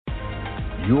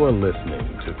You are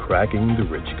listening to Cracking the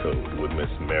Rich Code with Miss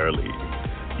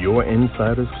Marilee, your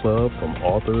insiders club from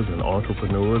authors and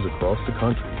entrepreneurs across the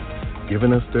country,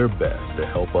 giving us their best to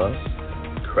help us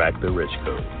crack the rich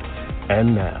code.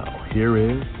 And now, here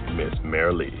is Miss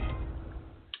Marilee.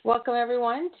 Welcome,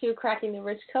 everyone, to Cracking the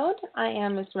Rich Code. I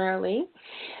am Miss Marilee.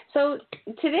 So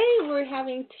today we're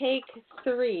having take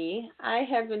 3. I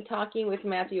have been talking with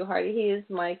Matthew Hardy. He is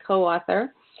my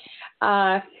co-author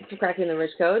for Cracking the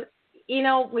Rich Code. You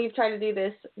know, we've tried to do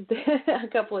this a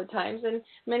couple of times, and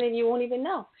many of you won't even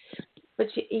know. But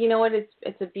you know what?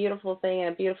 It's a beautiful thing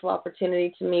and a beautiful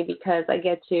opportunity to me because I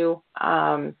get to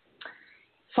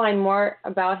find more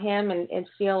about him and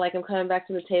feel like I'm coming back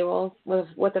to the table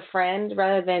with a friend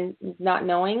rather than not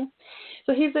knowing.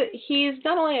 So he's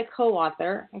not only a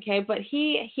co-author, okay, but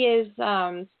he has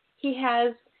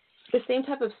the same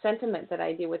type of sentiment that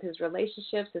I do with his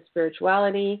relationships, his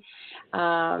spirituality.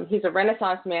 He's a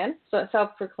Renaissance man, so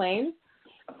self-proclaimed,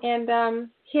 and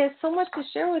he has so much to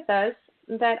share with us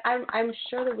that I'm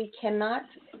sure that we cannot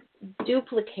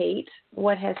duplicate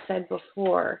what has said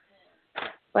before.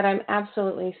 But I'm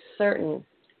absolutely certain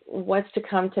what's to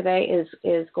come today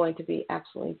is going to be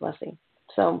absolutely blessing.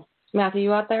 So, Matthew,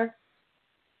 you out there?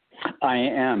 I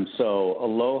am. So,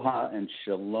 aloha and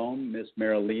shalom, Miss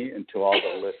Marilee, and to all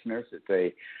the listeners. It's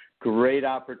a great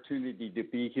opportunity to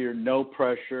be here. No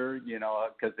pressure,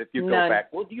 because if you go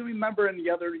back, well, do you remember in the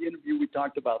other interview we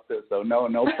talked about this? So,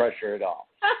 no pressure at all.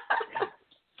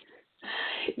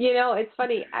 You know, it's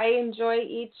funny. I enjoy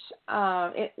each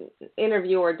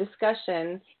interview or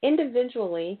discussion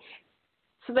individually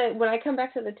so that when I come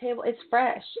back to the table, it's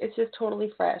fresh. It's just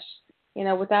totally fresh,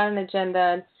 without an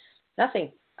agenda,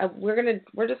 nothing.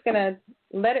 We're just going to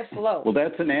let it flow. Well,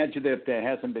 that's an adjective that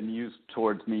hasn't been used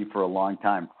towards me for a long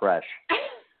time, fresh.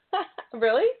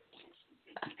 Really?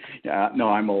 Yeah, no,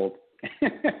 I'm old.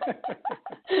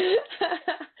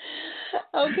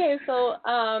 Okay, so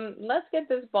let's get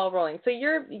this ball rolling. So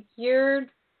your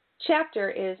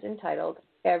chapter is entitled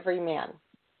Every Man.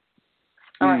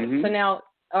 All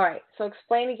right. So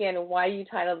explain again why you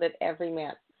titled it Every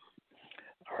Man.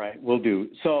 All right, will do.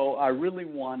 So I really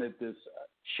wanted this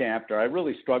chapter. I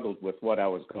really struggled with what I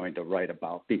was going to write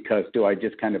about because do I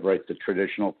just kind of write the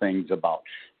traditional things about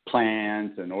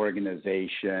plans and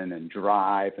organization and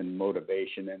drive and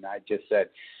motivation? And I just said,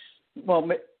 well,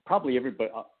 probably everybody,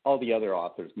 all the other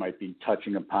authors might be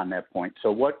touching upon that point.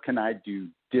 So what can I do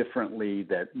differently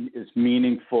that is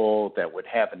meaningful, that would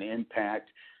have an impact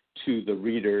to the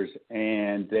readers,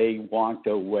 and they walked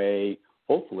away,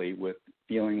 hopefully, with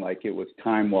feeling like it was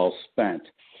time well spent.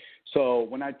 So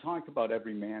when I talked about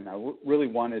Every Man, I really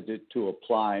wanted it to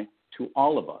apply to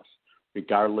all of us,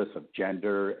 regardless of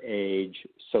gender, age,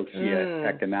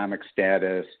 socioeconomic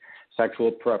status,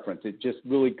 sexual preference. It just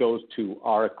really goes to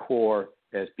our core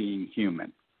as being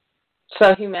human.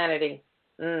 So humanity.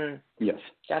 Yes.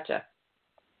 Gotcha.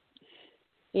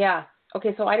 Yeah.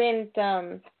 Okay, so I don't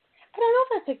know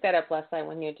if I picked that up last night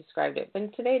when you described it,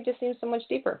 but today it just seems so much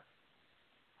deeper.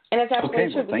 And it's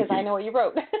absolutely true because I know what you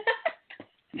wrote.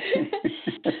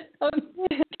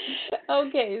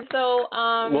 Okay, so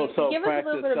give us a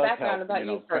little bit of background about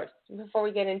you first before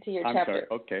we get into your chapter. I'm sorry,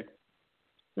 okay.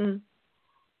 Mm-hmm.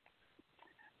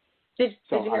 Did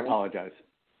you hear I apologize.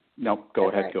 No, go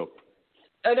ahead, right. go.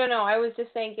 Oh, no. I was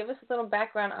just saying, give us a little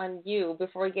background on you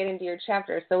before we get into your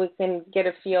chapter so we can get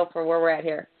a feel for where we're at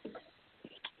here.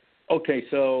 Okay,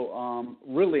 so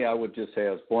really I would just say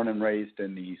I was born and raised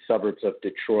in the suburbs of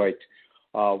Detroit.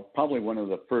 Probably one of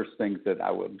the first things that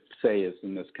I would say is,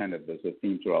 and this kind of is a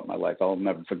theme throughout my life, I'll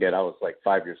never forget, I was like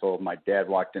 5 years old. My dad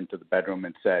walked into the bedroom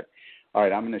and said, all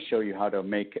right, I'm going to show you how to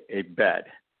make a bed.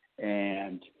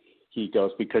 And he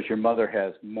goes, because your mother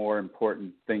has more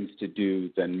important things to do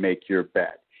than make your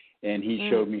bed. And he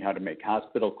showed me how to make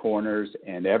hospital corners,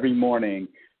 and every morning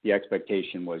the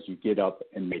expectation was you get up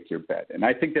and make your bed. And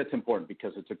I think that's important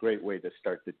because it's a great way to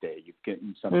start the day. You're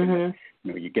getting something,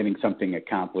 you're getting something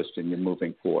accomplished and you're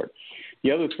moving forward.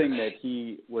 The other thing that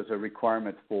he was a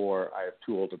requirement for, I have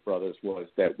 2 older brothers, was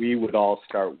that we would all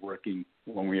start working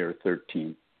when we were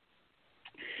 13.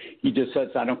 He just says,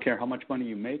 I don't care how much money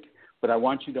you make, but I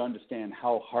want you to understand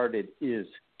how hard it is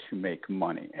to make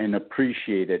money and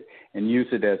appreciate it and use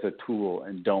it as a tool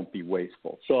and don't be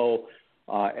wasteful. So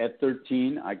at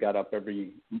 13, I got up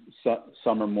every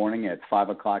summer morning at 5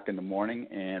 o'clock in the morning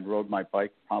and rode my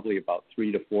bike probably about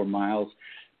 3 to 4 miles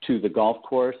to the golf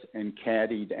course and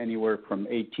caddied anywhere from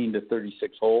 18 to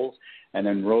 36 holes and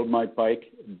then rode my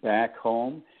bike back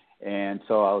home. And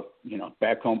so I was,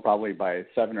 back home probably by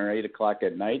 7 or 8 o'clock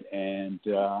at night and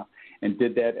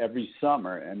did that every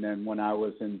summer. And then when I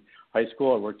was in high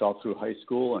school. I worked all through high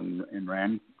school and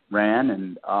ran,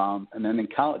 and then in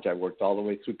college I worked all the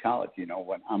way through college.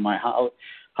 When on my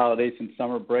holidays and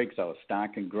summer breaks, I was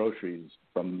stocking groceries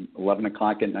from 11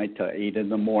 o'clock at night to 8 in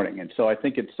the morning. And so I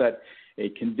think it set a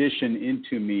condition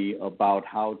into me about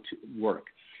how to work.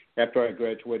 After I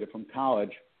graduated from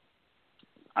college,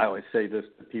 I always say this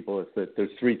to people, is that there's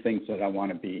three things that I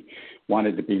wanted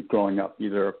to be growing up: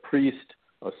 either a priest,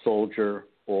 a soldier,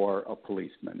 or a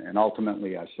policeman. And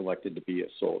ultimately I selected to be a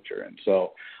soldier. And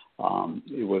so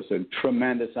it was a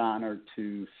tremendous honor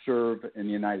to serve in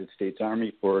the United States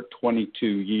Army for 22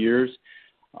 years.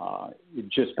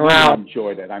 Just really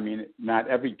enjoyed it. I mean, not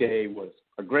every day was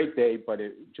a great day, but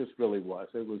it just really was.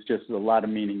 It was just a lot of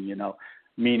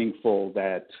meaningful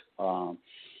that,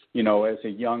 as a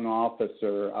young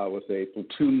officer, I was a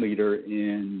platoon leader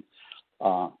in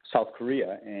South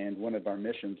Korea, and one of our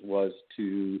missions was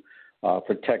to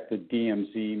protect the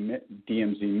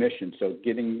DMZ mission. So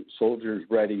getting soldiers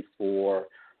ready for,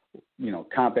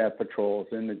 combat patrols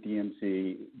in the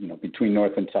DMZ, between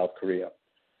North and South Korea. It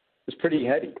was pretty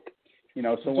heady.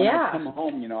 So when I come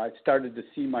home, I started to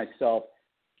see myself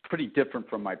pretty different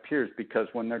from my peers, because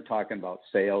when they're talking about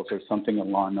sales or something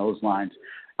along those lines,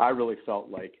 I really felt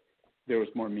like there was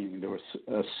more meaning. There was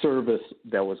a service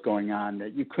that was going on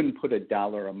that you couldn't put a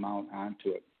dollar amount onto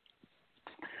it.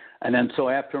 And then so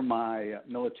after my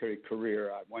military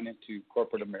career, I went into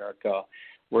corporate America,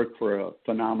 worked for a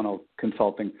phenomenal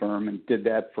consulting firm, and did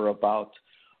that for about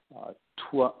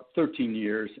 13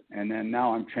 years. And then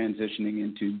now I'm transitioning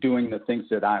into doing the things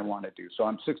that I want to do. So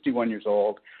I'm 61 years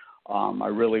old. I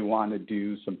really want to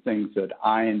do some things that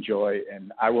I enjoy,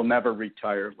 and I will never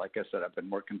retire. Like I said, I've been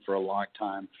working for a long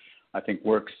time. I think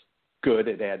work's good,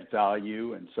 it adds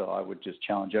value, and so I would just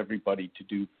challenge everybody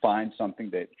to find something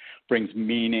that brings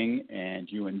meaning and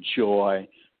you enjoy,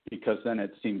 because then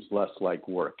it seems less like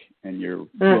work and you're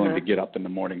willing to get up in the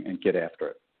morning and get after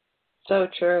it. So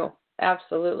true.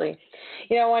 Absolutely.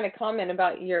 I want to comment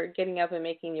about your getting up and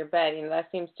making your bed. That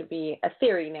seems to be a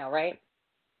theory now, right?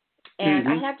 And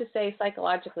I have to say,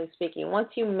 psychologically speaking, once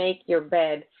you make your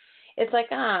bed, it's like,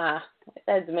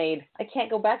 bed's made. I can't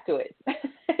go back to it.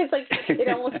 It's like it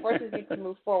almost forces you to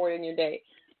move forward in your day.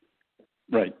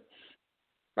 Right.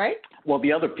 Right? Well,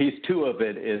 the other piece, too, of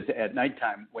it is at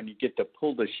nighttime, when you get to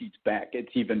pull the sheets back,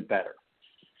 it's even better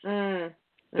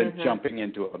than jumping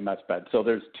into a mess bed. So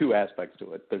there's two aspects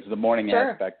to it. There's the morning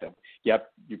aspect of, you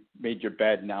made your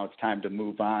bed, now it's time to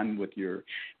move on with your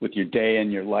day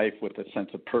and your life with a sense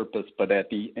of purpose. But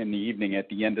in the evening, at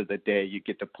the end of the day, you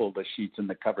get to pull the sheets and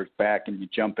the covers back, and you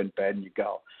jump in bed and you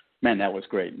go, man, that was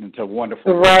great. And it's a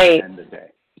wonderful way to end the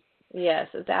day. Yes,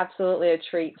 it's absolutely a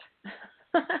treat.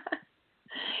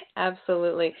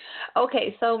 Absolutely.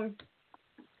 Okay, so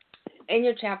in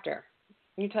your chapter,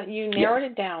 you narrowed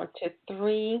it down to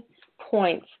 3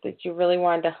 points that you really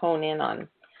wanted to hone in on.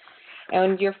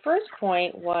 And your first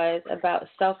point was about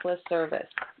selfless service,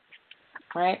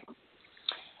 right?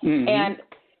 Mm-hmm. And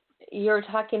you're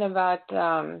talking about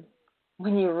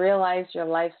when you realize your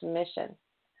life's mission.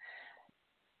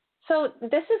 So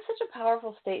this is such a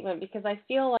powerful statement, because I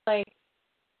feel like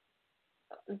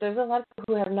there's a lot of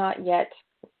people who have not yet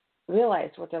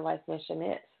realized what their life mission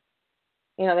is.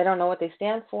 They don't know what they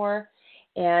stand for,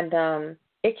 and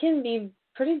it can be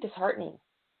pretty disheartening.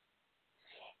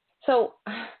 So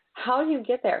how do you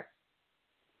get there?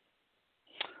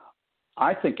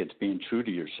 I think it's being true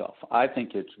to yourself. I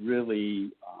think it's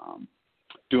really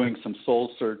doing some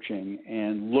soul searching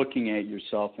and looking at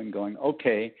yourself and going,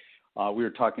 okay, we were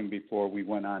talking before we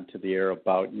went on to the air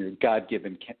about your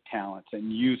God-given talents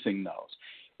and using those.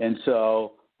 And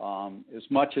so as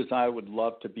much as I would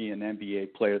love to be an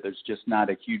NBA player, there's just not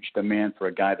a huge demand for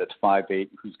a guy that's 5'8",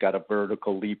 who's got a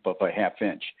vertical leap of a half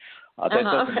inch. That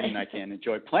doesn't mean I can't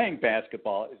enjoy playing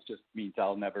basketball. It just means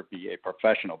I'll never be a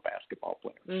professional basketball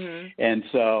player. Mm-hmm. And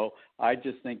so I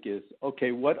just think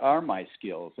okay, what are my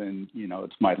skills? And,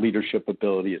 it's my leadership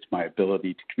ability. It's my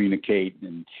ability to communicate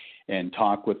and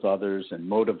talk with others and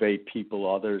motivate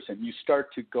others. And you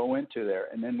start to go into there.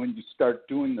 And then when you start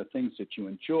doing the things that you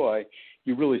enjoy,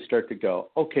 you really start to go,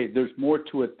 okay, there's more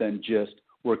to it than just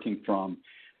working from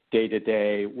day to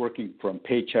day, working from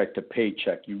paycheck to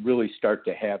paycheck. You really start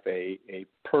to have a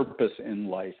purpose in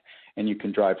life, and you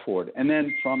can drive forward. And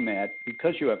then from that,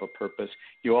 because you have a purpose,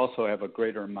 you also have a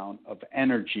greater amount of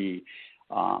energy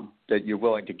that you're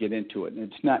willing to get into it.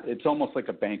 And it's almost like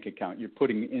a bank account. You're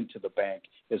putting into the bank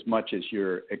as much as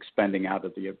you're expending out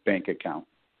of the bank account.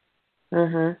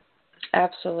 Mhm.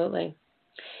 Absolutely.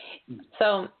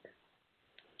 So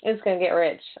it's going to get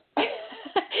rich.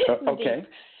 Okay.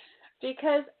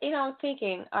 Because, I'm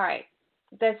thinking, all right,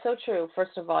 That's so true.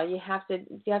 First of all, you have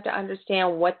to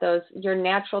understand what your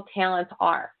natural talents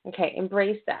are. Okay,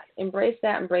 embrace that. Embrace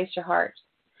that. Embrace your heart.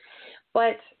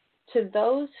 But to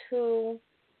those who,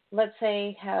 let's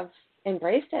say, have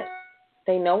embraced it,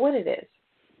 they know what it is.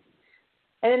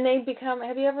 And then they become.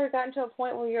 Have you ever gotten to a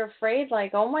point where you're afraid,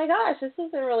 like, oh my gosh, this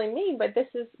isn't really me, but this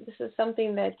is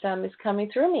something that is coming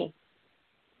through me.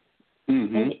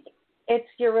 Mm-hmm. And it's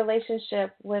your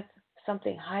relationship with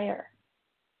something higher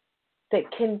that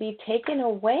can be taken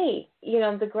away.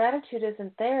 The gratitude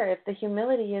isn't there if the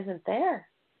humility isn't there.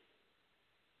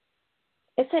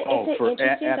 It's an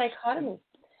interesting dichotomy.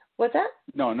 What's that?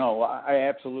 No, I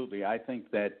absolutely. I think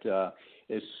that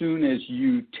as soon as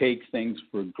you take things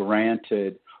for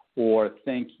granted or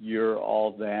think you're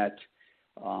all that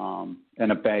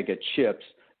and a bag of chips,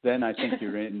 then I think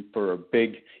you're in for a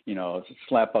big,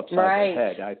 slap upside the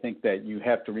head. I think that you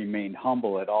have to remain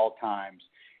humble at all times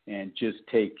and just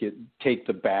take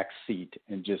the back seat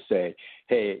and just say,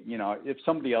 hey, if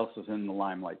somebody else is in the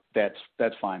limelight, that's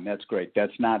fine, that's great.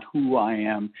 That's not who I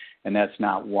am, and that's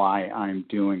not why I'm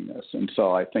doing this. And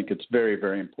so I think it's very,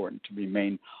 very important to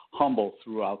remain humble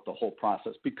throughout the whole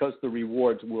process, because the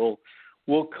rewards will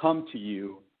come to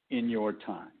you in your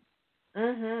time.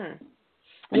 Mhm.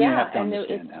 And you have to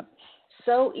understand that. It's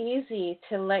so easy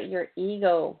to let your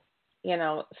ego,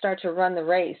 start to run the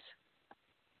race.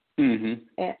 Mm-hmm.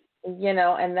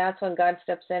 And that's when God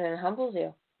steps in and humbles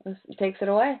you and takes it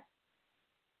away.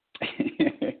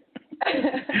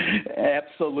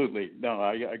 Absolutely. No,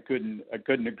 I couldn't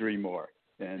agree more.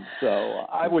 And so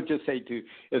I would just say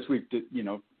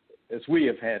as we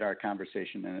have had our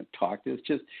conversation and talked, it's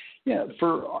just,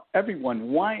 for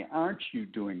everyone, why aren't you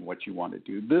doing what you want to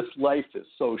do? This life is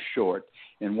so short,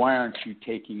 and why aren't you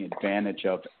taking advantage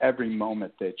of every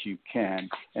moment that you can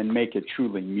and make it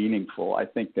truly meaningful? I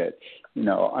think that,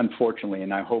 unfortunately,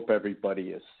 and I hope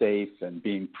everybody is safe and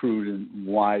being prudent and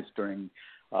wise during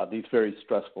these very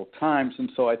stressful times.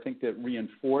 And so I think that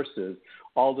reinforces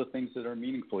all the things that are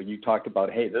meaningful. You talked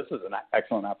about, hey, this is an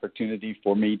excellent opportunity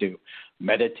for me to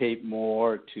meditate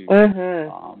more, to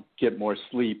get more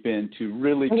sleep in, to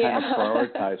really kind of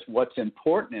prioritize what's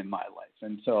important in my life.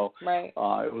 And so it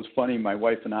was funny, my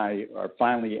wife and I are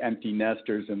finally empty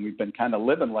nesters, and we've been kind of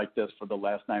living like this for the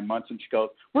last 9 months. And she goes,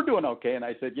 we're doing okay. And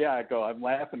I said, I'm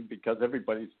laughing because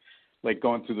everybody's like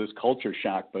going through this culture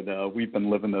shock, but we've been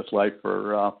living this life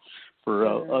for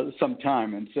some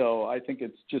time. And so I think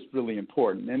it's just really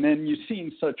important. And then you're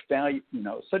seeing such value,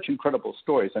 such incredible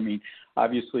stories. I mean,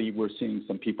 obviously we're seeing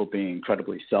some people being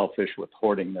incredibly selfish with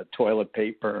hoarding the toilet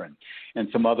paper and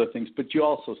some other things, but you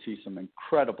also see some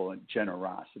incredible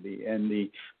generosity and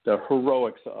the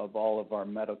heroics of all of our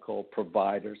medical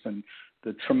providers and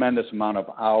the tremendous amount of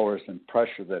hours and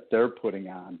pressure that they're putting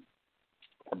on,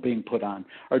 are being put on,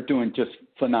 are doing just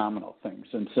phenomenal things.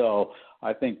 And so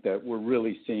I think that we're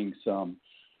really seeing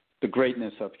the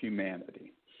greatness of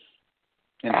humanity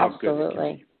and how good it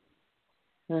can be.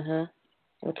 Mm-hmm.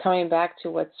 And coming back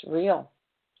to what's real,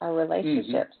 our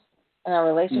relationships and our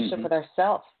relationship with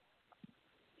ourselves.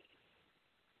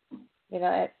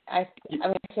 I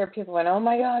hear people going, oh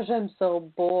my gosh, I'm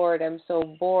so bored,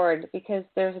 because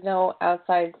there's no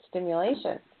outside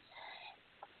stimulation.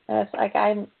 And it's like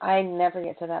I never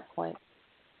get to that point.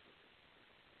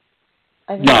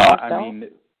 Absolutely.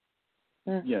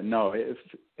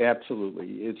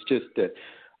 It's just that,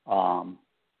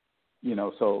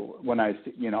 so when I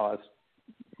was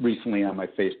recently on my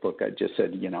Facebook, I just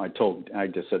said,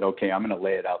 okay, I'm going to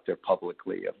lay it out there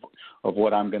publicly of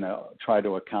what I'm going to try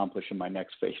to accomplish in my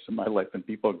next phase of my life. And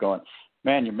people are going,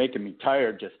 man, you're making me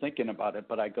tired just thinking about it.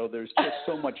 But I go, there's just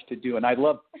so much to do. And I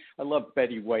love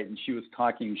Betty White, and she was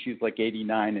talking, she's like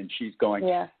 89, and she's going,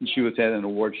 and she was at an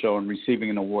award show and receiving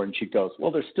an award, and she goes,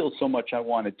 well, there's still so much I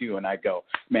want to do. And I go,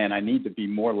 man, I need to be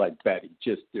more like Betty.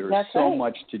 Just there's so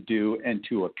much to do and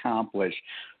to accomplish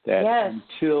that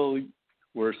until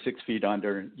we're 6 feet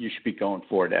under, you should be going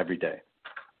for it every day.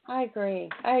 I agree.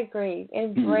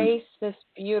 Embrace this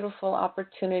beautiful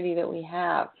opportunity that we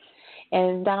have,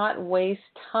 and not waste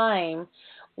time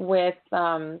with,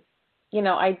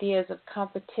 ideas of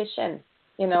competition,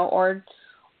 or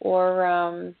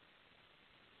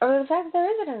the fact that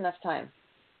there isn't enough time.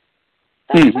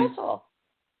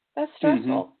 That's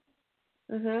stressful.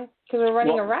 Because we're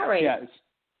running a rat race.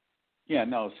 Yeah,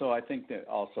 no. So I think that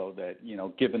also that,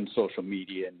 given social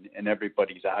media and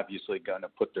everybody's obviously going to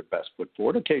put their best foot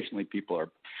forward. Occasionally, people are,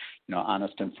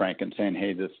 honest and frank and saying,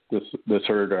 "Hey, this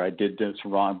hurt," or "I did this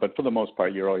wrong." But for the most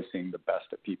part, you're always seeing the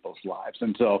best of people's lives.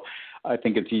 And so I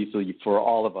think it's easy for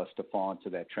all of us to fall into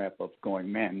that trap of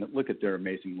going, "Man, look at their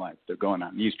amazing life. They're going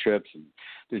on these trips and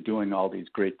they're doing all these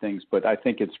great things." But I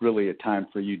think it's really a time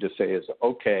for you to say, "Is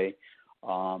okay,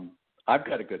 I've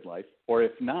got a good life," or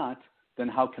if not, then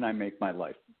how can I make my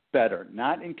life better?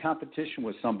 Not in competition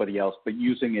with somebody else, but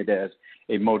using it as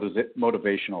a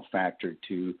motivational factor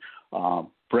to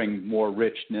bring more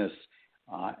richness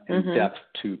and depth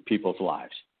to people's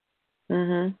lives.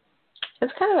 Mhm.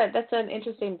 It's kind of that's an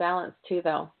interesting balance too,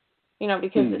 though.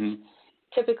 Because it's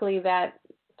typically that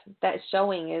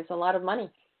showing is a lot of money,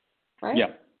 right?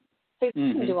 Yeah. So you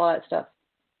can do all that stuff.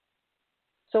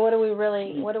 So what are we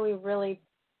really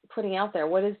putting out there?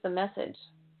 What is the message?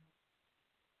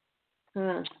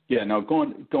 Yeah, no,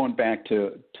 going back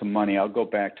to money, I'll go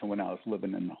back to when I was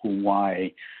living in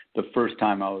Hawaii. The first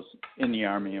time I was in the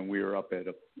Army, and we were up at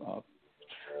a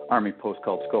Army post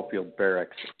called Schofield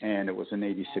Barracks, and it was in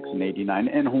 86 and 89,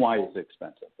 and Hawaii is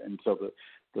expensive. And so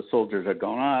the soldiers are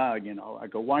going, I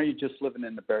go, "Why are you just living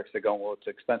in the barracks?" They go, "Well, it's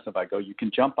expensive." I go, "You can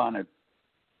jump on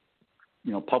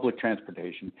public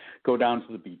transportation, go down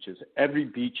to the beaches. Every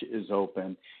beach is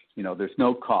open. There's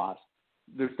no cost.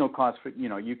 There's no cost for,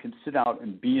 you can sit out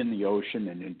and be in the ocean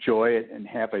and enjoy it and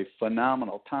have a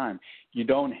phenomenal time. You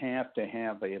don't have to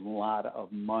have a lot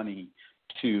of money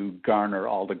to garner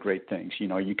all the great things.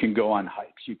 You can go on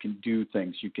hikes. You can do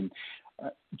things. You can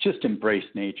just embrace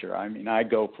nature. I mean, I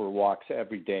go for walks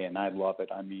every day, and I love it.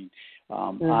 I mean,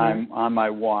 I'm on my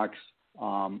walks.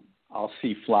 I'll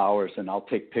see flowers, and I'll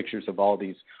take pictures of all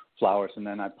these flowers, and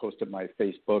then I posted my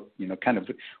Facebook, kind of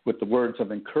with the words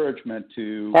of encouragement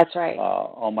to That's right.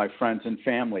 All my friends and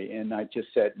family. And I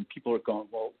just said, and people are going,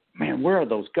 "Well, man, where are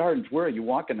those gardens? Where are you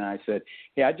walking?" And I said,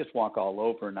 "Hey, I just walk all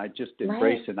over, and I just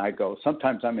embrace it." And I go,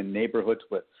 sometimes I'm in neighborhoods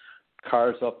with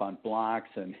cars up on blocks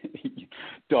and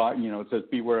dog, it says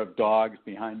beware of dogs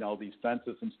behind all these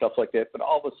fences and stuff like that. But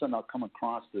all of a sudden I'll come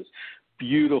across this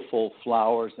beautiful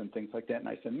flowers and things like that. And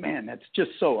I said, man, that's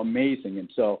just so amazing. And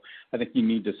so I think you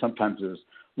need to sometimes just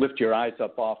lift your eyes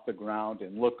up off the ground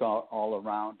and look all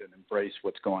around and embrace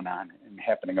what's going on and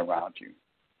happening around you.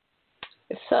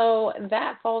 So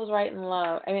that falls right in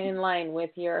line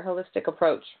with your holistic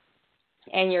approach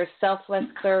and your selfless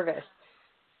service.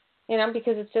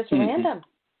 Because it's just random.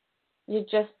 You're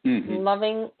just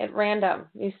loving at random.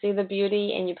 You see the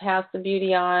beauty and you pass the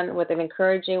beauty on with an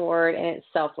encouraging word, and it's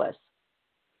selfless.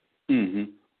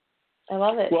 I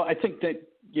love it. Well, I think that,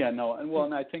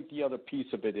 and I think the other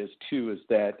piece of it is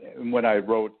that, and what I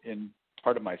wrote in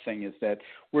part of my thing is that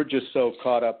we're just so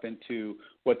caught up into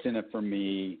what's in it for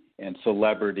me and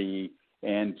celebrity.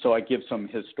 And so I give some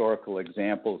historical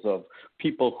examples of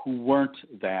people who weren't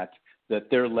that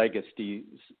their legacies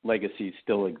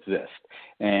still exist.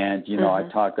 And, I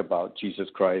talk about Jesus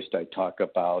Christ. I talk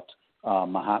about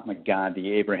Mahatma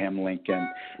Gandhi, Abraham Lincoln,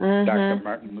 Dr.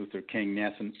 Martin Luther King,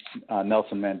 Nelson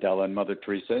Mandela, and Mother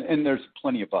Teresa, and there's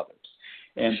plenty of others.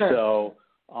 And so,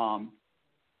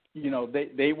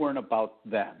 they weren't about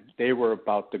them. They were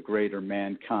about the greater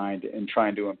mankind and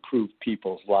trying to improve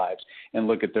people's lives. And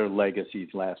look at their legacies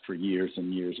last for years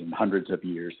and years and hundreds of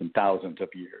years and thousands of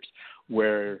years,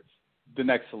 where the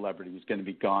next celebrity is going to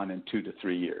be gone in 2 to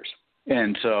 3 years.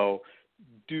 And so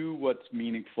do what's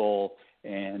meaningful,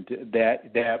 and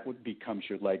that becomes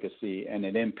your legacy, and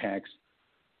it impacts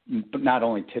not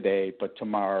only today, but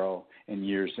tomorrow and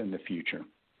years in the future.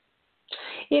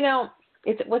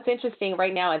 What's interesting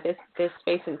right now at this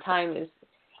space and time is,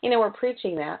 we're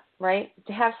preaching that, right?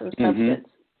 To have some substance,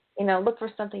 look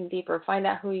for something deeper, find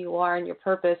out who you are and your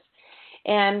purpose.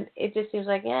 And it just seems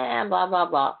like, blah, blah,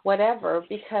 blah, whatever,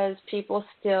 because people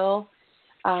still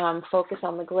focus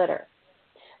on the glitter.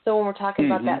 So when we're talking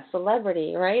about that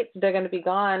celebrity, right, they're going to be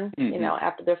gone,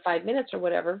 after their 5 minutes or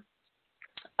whatever.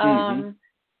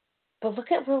 But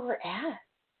look at where we're at.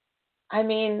 I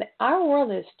mean, our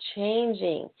world is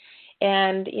changing.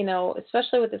 And,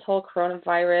 especially with this whole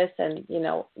coronavirus and,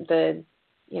 the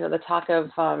talk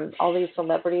of all these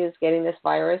celebrities getting this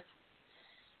virus,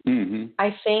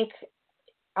 I think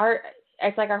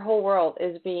it's like our whole world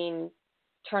is being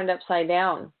turned upside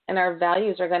down, and our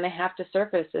values are going to have to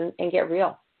surface and get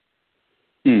real.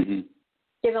 Did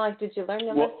you learn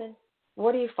the lesson?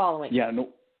 What are you following? Yeah, no.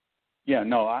 Yeah,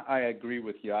 no, I agree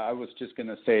with you. I was just going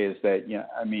to say is that,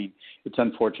 I mean, it's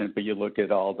unfortunate, but you look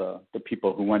at all the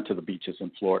people who went to the beaches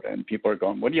in Florida, and people are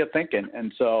going, what are you thinking?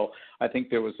 And so I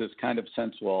think there was this kind of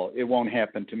sense, well, it won't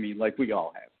happen to me, like we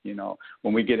all have.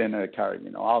 When we get in a car,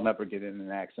 I'll never get in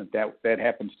an accident. That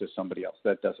happens to somebody else.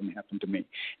 That doesn't happen to me.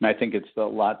 And I think it's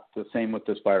the same with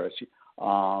this virus.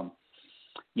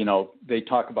 They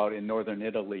talk about in northern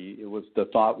Italy, the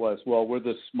thought was, well, we're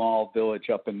this small village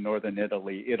up in northern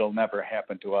Italy. It'll never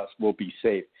happen to us. We'll be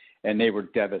safe. And they were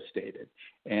devastated.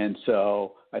 And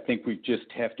so I think we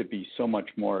just have to be so much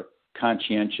more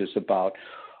conscientious about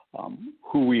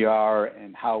who we are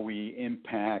and how we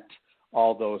impact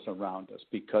all those around us,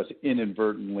 because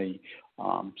inadvertently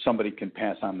somebody can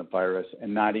pass on the virus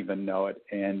and not even know it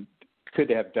and could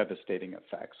have devastating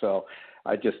effects. So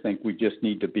I just think we just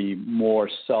need to be more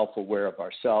self-aware of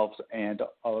ourselves and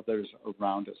others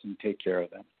around us and take care of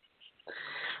them.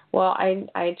 Well,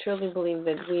 I truly believe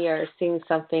that we are seeing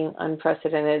something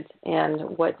unprecedented,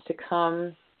 and what's to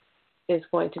come is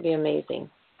going to be amazing.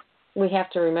 We have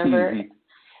to remember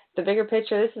the bigger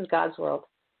picture. This is God's world.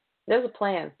 There's a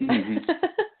plan.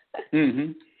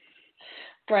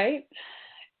 Right?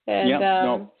 And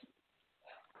no.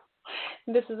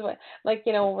 This is what, when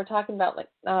we're talking about,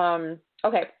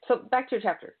 okay, so back to your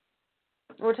chapter.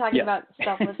 We're talking about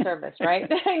selfless service, right?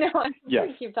 I know.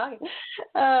 I keep talking.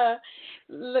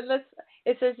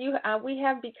 It says we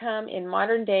have become in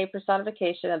modern day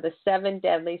personification of the 7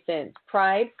 deadly sins: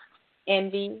 pride,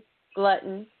 envy,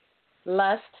 glutton,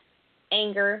 lust,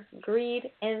 anger,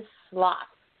 greed, and sloth.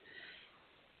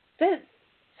 This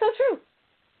so true.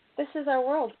 This is our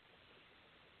world.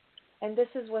 And this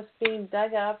is what's being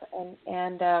dug up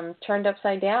and turned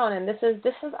upside down. And this is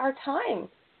our time,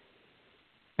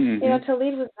 to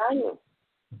lead with value,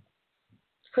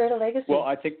 to create a legacy. Well,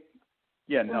 I think,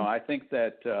 I think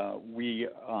that we,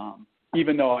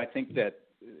 even though I think that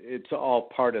it's all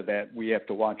part of that, we have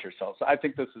to watch ourselves. I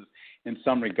think this is, in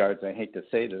some regards, I hate to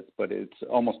say this, but it's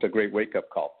almost a great wake-up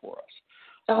call for us.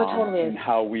 Oh, it totally is.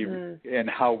 And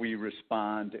how we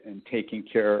respond and taking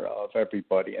care of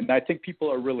everybody. And I think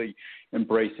people are really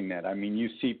embracing that. I mean, you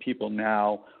see people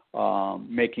now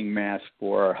making masks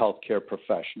for our healthcare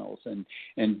professionals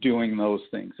and doing those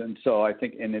things. And so I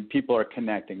think, and then people are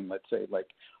connecting, let's say, like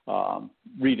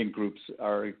reading groups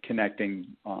are connecting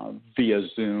via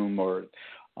Zoom or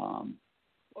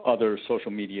other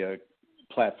social media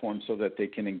platforms so that they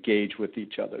can engage with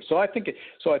each other. So I think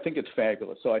it's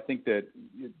fabulous. So I think that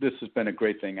this has been a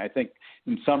great thing. I think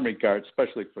in some regards,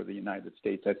 especially for the United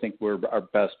States, I think we're our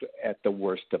best at the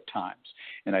worst of times.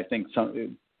 And I think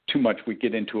too much we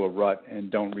get into a rut and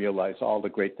don't realize all the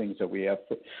great things that we have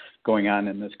going on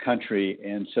in this country.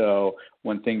 And so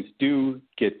when things do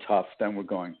get tough, then we're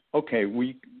going, okay,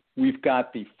 we've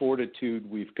got the fortitude,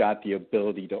 we've got the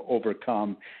ability to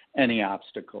overcome any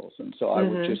obstacles. And so I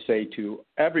would just say to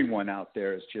everyone out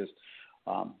there is just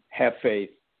have faith,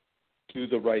 do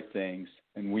the right things,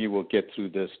 and we will get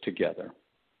through this together.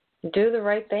 Do the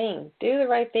right thing. Do the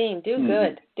right thing. Do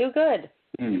good. Do good.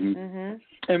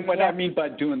 And what I mean by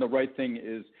doing the right thing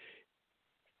is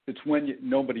it's when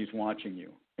nobody's watching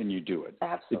you and you do it.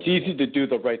 Absolutely. It's easy to do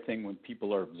the right thing when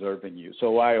people are observing you.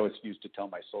 So I always used to tell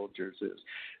my soldiers is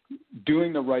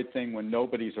doing the right thing when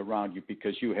nobody's around you,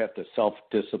 because you have the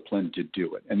self-discipline to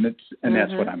do it. And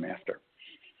that's what I'm after.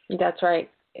 That's right.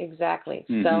 Exactly.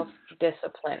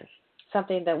 Self-discipline.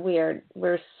 Something that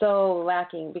we're so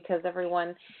lacking, because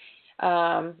everyone,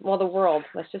 the world,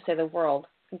 let's just say the world,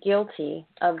 guilty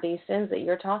of these sins that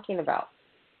you're talking about.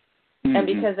 And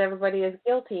because everybody is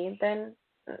guilty, then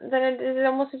it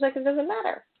almost seems like it doesn't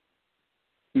matter.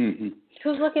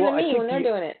 Who's looking at me when they're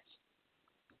doing it?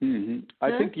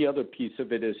 I think the other piece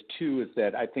of it is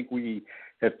that I think we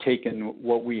have taken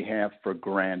what we have for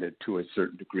granted to a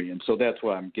certain degree. And so that's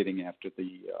why I'm getting after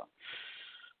the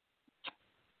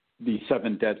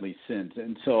 7 deadly sins.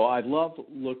 And so I love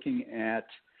looking at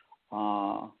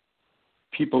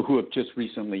people who have just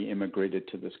recently immigrated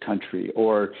to this country,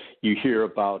 or you hear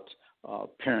about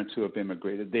parents who have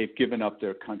immigrated. They've given up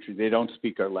their country. They don't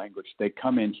speak our language. They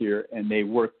come in here and they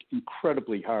work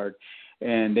incredibly hard,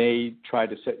 and they try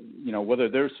to say, whether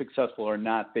they're successful or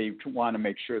not, they want to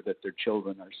make sure that their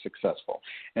children are successful,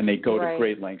 and they go to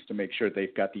great lengths to make sure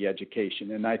they've got the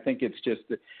education. And I think it's just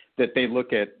that they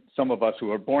look at some of us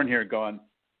who are born here going,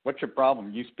 what's your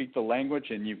problem? You speak the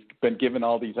language and you've been given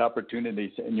all these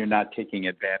opportunities and you're not taking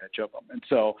advantage of them. And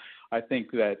so I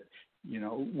think that,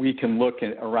 we can look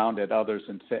around at others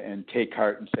and take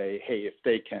heart and say, hey, if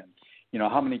they can,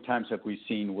 how many times have we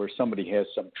seen where somebody has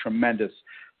some tremendous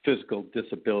physical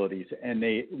disabilities, and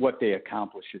what they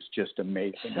accomplish is just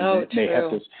amazing. So they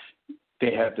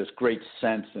true. have this great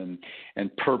sense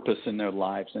and purpose in their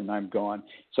lives, and I'm going.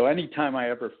 So anytime I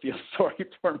ever feel sorry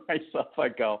for myself, I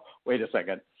go, wait a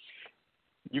second,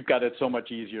 you've got it so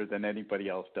much easier than anybody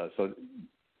else does. So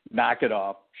knock it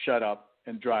off, shut up,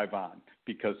 and drive on,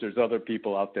 because there's other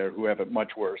people out there who have it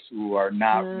much worse, who are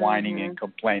not whining and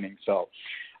complaining. So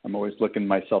I'm always looking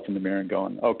myself in the mirror and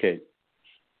going, okay,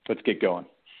 let's get going.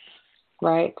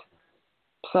 Right.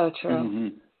 So true. Mm-hmm.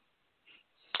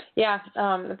 Yeah,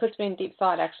 it puts me in deep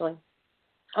thought, actually.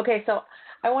 Okay, so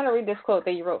I want to read this quote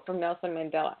that you wrote from Nelson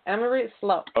Mandela. And I'm going to read it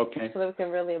slow, okay, so that we can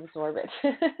really absorb it.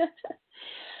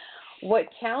 What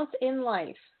counts in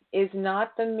life is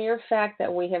not the mere fact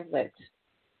that we have lived.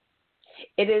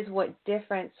 It is what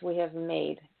difference we have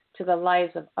made to the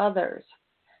lives of others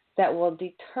that will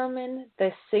determine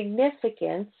the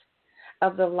significance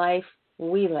of the life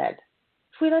we led.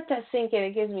 If we let that sink in,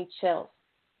 it gives me chills.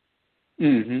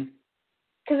 Mm-hmm.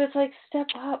 Because it's like, step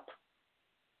up.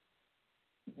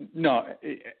 No,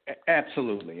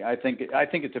 absolutely. I think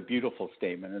it's a beautiful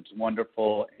statement. It's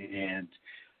wonderful and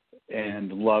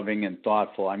loving and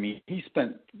thoughtful. I mean, he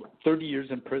spent 30 years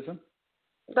in prison.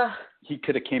 He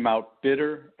could have came out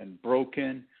bitter and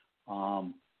broken,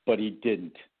 but he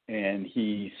didn't. And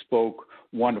he spoke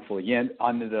wonderfully. He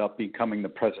ended up becoming the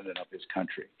president of his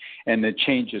country and the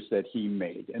changes that he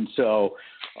made. And so,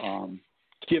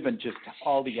 given just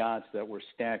all the odds that were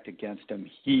stacked against him,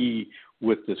 he,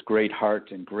 with this great heart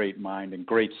and great mind and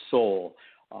great soul,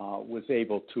 was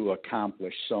able to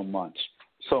accomplish so much.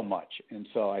 And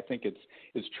so I think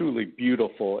it's truly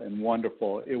beautiful and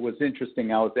wonderful. It was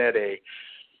interesting. I was at a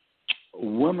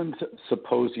women's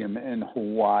symposium in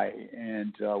Hawaii,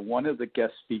 and one of the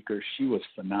guest speakers, she was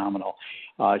phenomenal.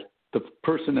 The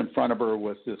person in front of her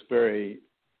was this very,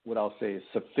 what I'll say,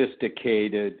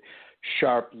 sophisticated,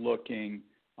 sharp-looking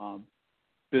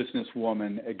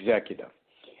businesswoman executive.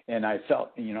 And I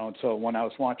felt, so when I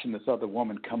was watching this other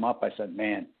woman come up, I said,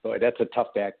 man, boy, that's a tough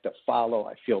act to follow.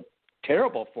 I feel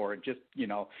terrible for her. Just,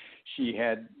 she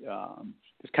had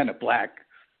this kind of black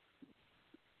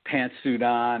pantsuit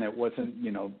on. It wasn't,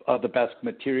 of the best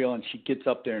material. And she gets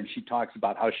up there and she talks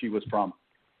about how she was from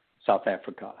South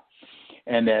Africa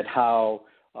and that how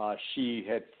she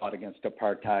had fought against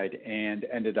apartheid and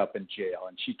ended up in jail.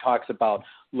 And she talks about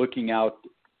looking out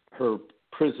her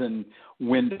prison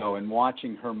window and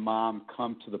watching her mom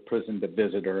come to the prison to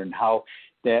visit her, and how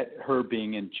that her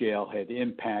being in jail had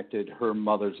impacted her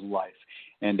mother's life,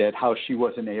 and that how she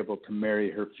wasn't able to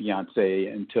marry her fiance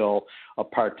until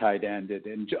apartheid ended,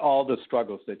 and all the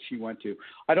struggles that she went to.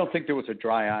 I don't think there was a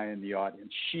dry eye in the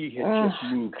audience. She had just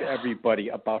moved everybody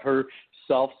about her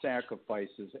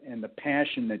self-sacrifices and the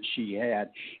passion that she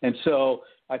had. And so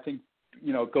I think,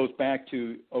 it goes back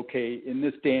to, okay, in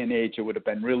this day and age, it would have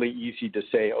been really easy to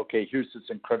say, okay, here's this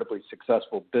incredibly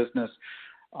successful business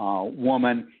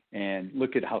woman, and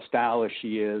look at how stylish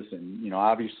she is, and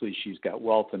obviously she's got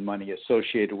wealth and money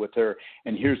associated with her,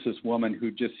 and here's this woman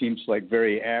who just seems like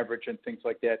very average and things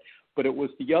like that. But it was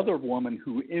the other woman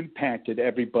who impacted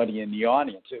everybody in the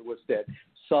audience. It was that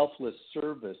selfless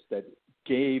service that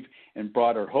gave and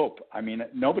brought her hope. I mean,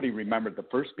 nobody remembered the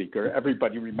first speaker.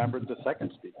 Everybody remembered the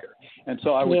second speaker. And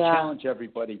so I would challenge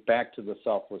everybody back to the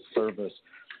selfless service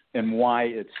and why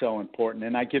it's so important.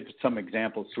 And I give some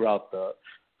examples throughout the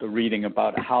reading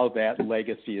about how that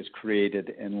legacy is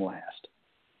created and last.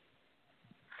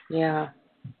 Yeah.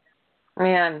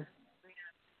 Man.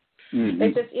 Mm-hmm.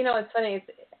 It's just, it's funny.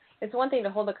 It's one thing to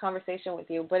hold a conversation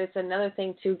with you, but it's another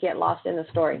thing to get lost in the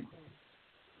story.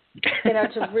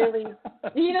 To really,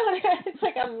 it's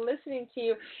like I'm listening to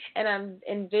you and I'm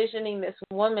envisioning this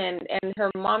woman and her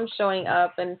mom showing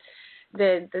up and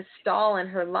the stall in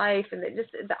her life and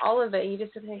all of it. You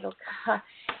just sit there and go, God,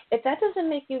 if that doesn't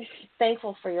make you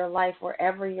thankful for your life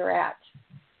wherever you're at,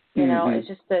 it's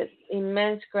just the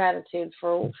immense gratitude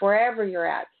for wherever you're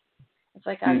at. It's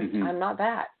like I'm not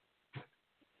that.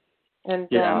 And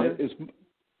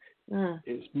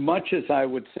as much as I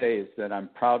would say is that I'm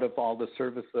proud of all the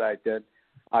service that I did,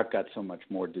 I've got so much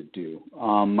more to do.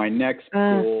 My next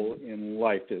goal in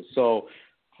life is, so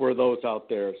for those out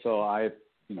there, so I've,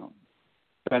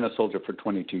 been a soldier for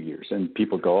 22 years, and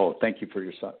people go, oh, thank you for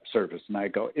your service. And I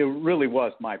go, it really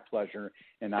was my pleasure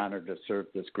and honor to serve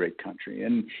this great country.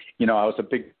 And, I was a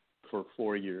big for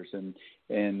 4 years, and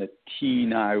the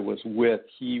teen I was with,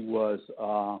 he was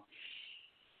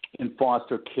in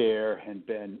foster care and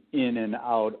been in and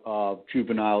out of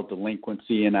juvenile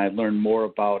delinquency, and I learned more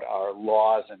about our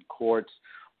laws and courts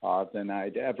than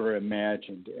I'd ever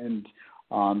imagined. And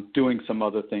doing some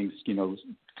other things,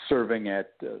 serving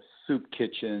at soup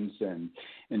kitchens and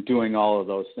doing all of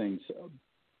those things.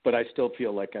 But I still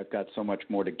feel like I've got so much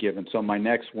more to give. And so my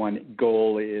next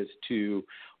goal is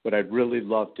what I'd really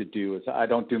love to do is, I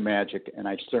don't do magic and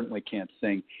I certainly can't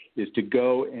sing, is to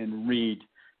go and read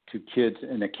to kids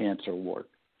in a cancer ward.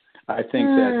 I think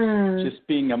that just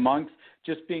being amongst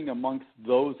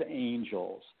those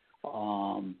angels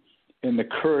and the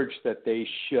courage that they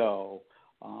show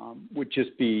would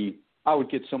just be, I would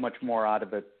get so much more out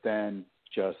of it than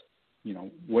just,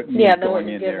 going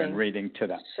in there and reading to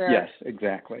them. Sure. Yes,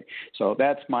 exactly. So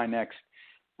that's my next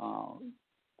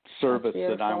service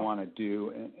that I want to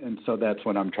do, and so that's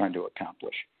what I'm trying to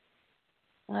accomplish.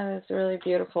 That is really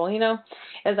beautiful.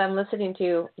 As I'm listening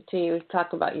to you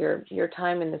talk about your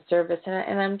time in the service,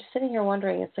 and I'm sitting here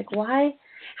wondering, it's like,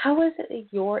 how is it that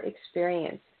your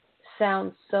experience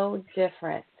sounds so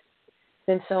different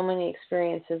than so many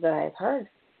experiences that I've heard,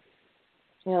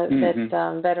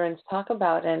 that veterans talk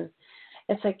about? And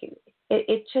it's like,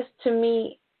 it just, to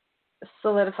me,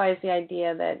 solidifies the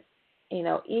idea that,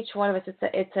 each one of us,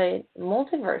 it's a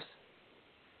multiverse.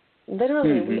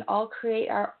 Literally, we all create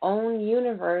our own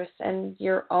universe and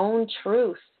your own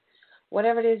truth,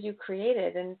 whatever it is you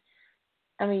created. And,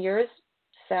 I mean, yours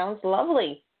sounds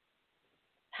lovely.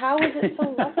 How is it so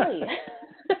lovely?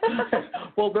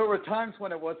 Well, there were times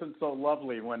when it wasn't so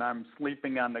lovely, when I'm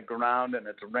sleeping on the ground and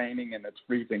it's raining and it's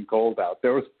freezing cold out.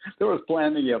 There was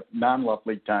plenty of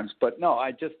non-lovely times. But, no,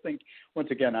 I just think,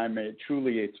 once again, I'm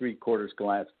truly a three-quarters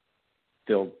glass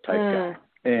filled type guy.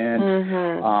 And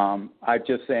I'm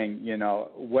just saying,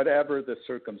 whatever the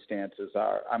circumstances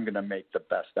are, I'm going to make the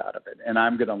best out of it, and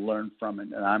I'm going to learn from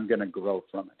it, and I'm going to grow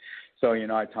from it. So,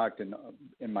 I talked in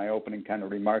my opening kind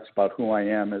of remarks about who I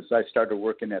am. As I started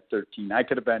working at 13, I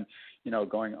could have been,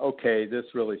 going, okay, this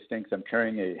really stinks. I'm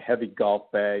carrying a heavy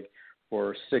golf bag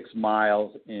for 6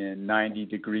 miles in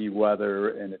 90-degree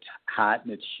weather, and it's hot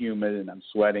and it's humid, and I'm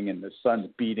sweating, and the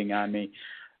sun's beating on me.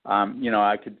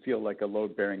 I could feel like a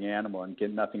load-bearing animal and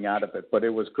get nothing out of it. But it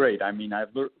was great. I mean, I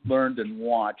learned and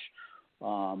watched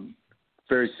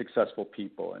very successful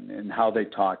people and how they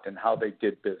talked and how they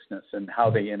did business and how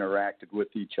they interacted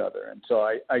with each other. And so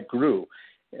I grew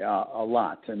a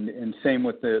lot. And same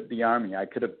with the Army. I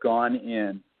could have gone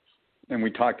in, and we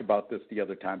talked about this the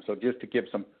other time. So just to give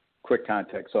some quick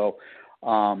context. So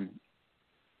when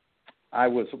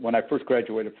I first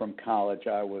graduated from college,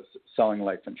 I was selling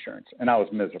life insurance, and I was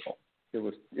miserable. It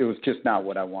was just not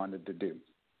what I wanted to do.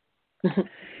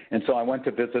 And so I went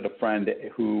to visit a friend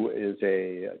who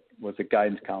was a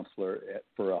guidance counselor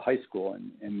for a high school,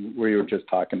 and we were just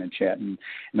talking and chatting.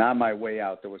 And on my way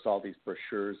out, there was all these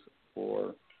brochures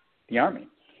for the Army.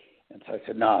 And so I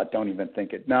said, no, don't even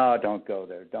think it. No, don't go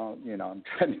there. Don't, I'm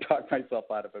trying to talk myself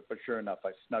out of it. But sure enough,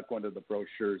 I snuck one of the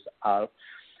brochures out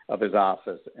of his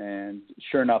office. And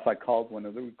sure enough, I called one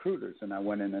of the recruiters, and I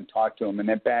went in and talked to him. And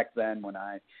then back then when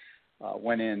I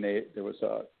went in, there was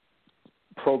a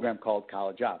program called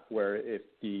College Op, where if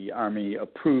the Army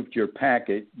approved your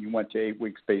packet, you went to 8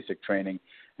 weeks basic training,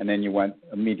 and then you went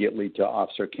immediately to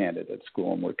officer candidate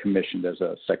school and were commissioned as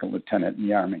a second lieutenant in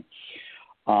the Army.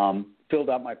 Filled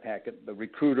out my packet. The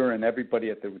recruiter and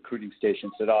everybody at the recruiting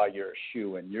station said, oh, you're a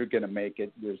shoo-in. You're going to make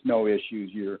it. There's no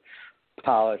issues. You're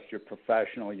polished. You're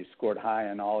professional. You scored high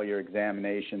on all your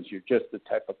examinations. You're just the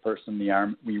type of person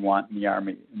we want in the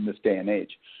Army in this day and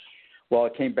age. Well,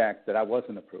 it came back that I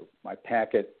wasn't approved. My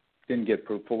packet didn't get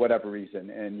approved for whatever reason.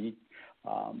 And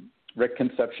Rick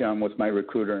Concepcion was my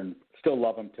recruiter, and still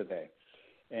love him today.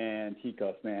 And he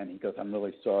goes, I'm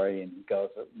really sorry. And he goes,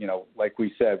 like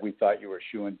we said, we thought you were a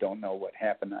shoo-in, don't know what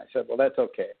happened. And I said, well, that's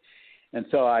okay. And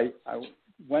so I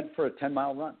went for a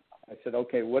 10-mile run. I said,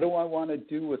 okay, what do I want to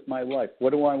do with my life? What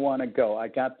do I want to go? I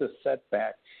got this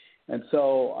setback. And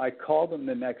so I called him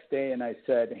the next day, and I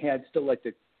said, hey, I'd still like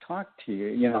to talk to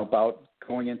you, about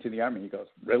going into the Army. He goes,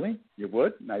 really? You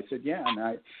would? And I said, yeah.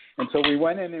 And so we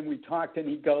went in and we talked, and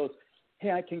he goes,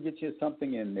 hey, I can get you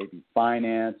something in maybe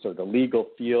finance or the legal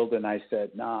field. And I said,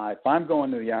 nah, if I'm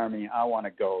going to the Army, I want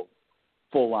to go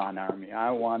full-on Army. I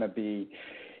want to be,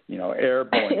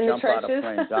 airborne, jump out of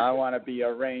planes. I want to be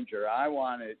a ranger. I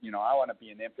want to be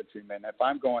an infantryman. If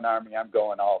I'm going Army, I'm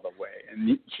going all the way.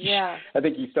 And I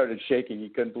think he started shaking. He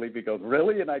couldn't believe it. He goes,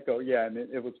 really? And I go, yeah. And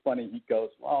it was funny. He goes,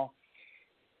 well,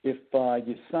 if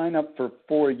you sign up for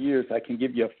 4 years, I can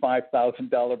give you a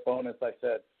 $5,000 bonus. I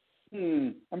said,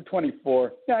 I'm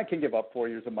 24. Yeah, I can give up 4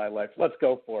 years of my life. Let's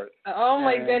go for it. Oh,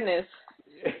 my goodness.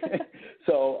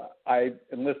 So I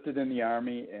enlisted in the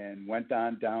Army and went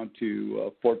on down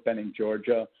to Fort Benning,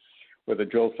 Georgia, where the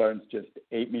drill sergeants just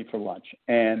ate me for lunch,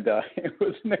 and it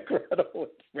was an incredible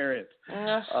experience.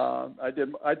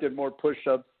 I did more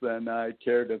push-ups than I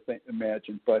care to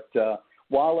imagine, but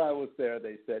while I was there,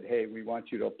 they said, hey, we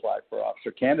want you to apply for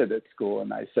officer candidate school.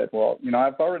 And I said, well,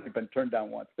 I've already been turned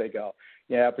down once. They go,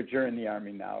 yeah, but you're in the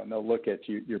Army now, and they'll look at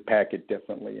your packet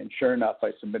differently. And sure enough,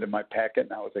 I submitted my packet,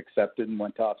 and I was accepted and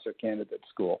went to officer candidate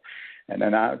school. And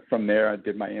then from there, I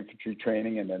did my infantry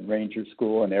training and then Ranger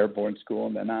school and airborne school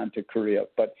and then on to Korea.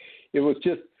 But it was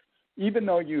just, even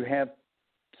though you have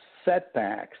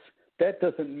setbacks, that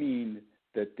doesn't mean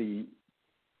that the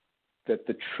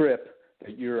trip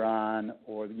that you're on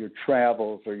or your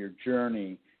travels or your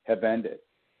journey have ended.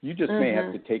 You just may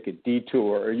have to take a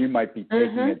detour, or you might be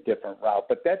taking a different route,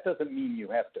 but that doesn't mean you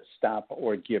have to stop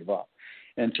or give up.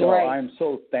 And so I'm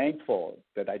so thankful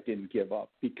that I didn't give up,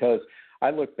 because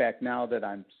I look back now that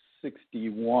I'm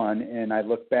 61, and I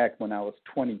look back when I was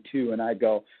 22, and I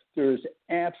go, there's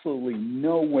absolutely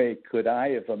no way could I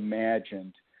have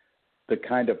imagined the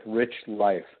kind of rich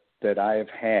life that I have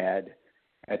had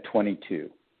at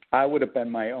 22. I would have been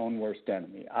my own worst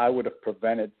enemy. I would have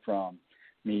prevented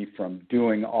me from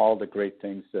doing all the great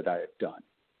things that I have done.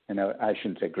 And I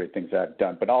shouldn't say great things that I've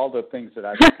done, but all the things that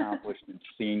I've accomplished and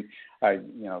seen.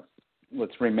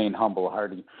 Let's remain humble,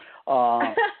 Hardy.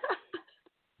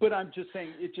 But I'm just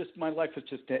saying, my life has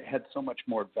just had so much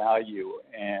more value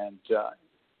and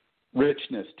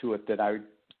richness to it that I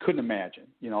couldn't imagine.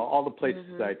 All the places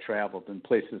that I traveled and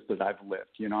places that I've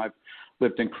lived. I've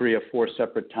lived in Korea 4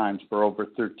 separate times for over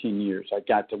 13 years. I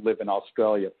got to live in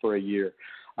Australia for a year.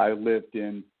 I lived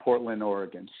in Portland,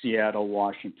 Oregon, Seattle,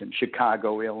 Washington,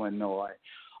 Chicago, Illinois,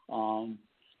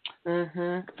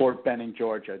 Fort Benning,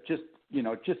 Georgia. Just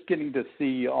getting to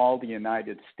see all the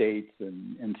United States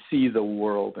and see the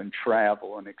world and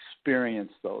travel and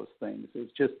experience those things.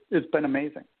 It's been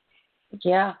amazing.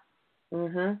 Yeah.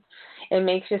 It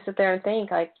makes you sit there and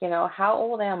think, like, how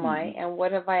old am I and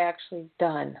what have I actually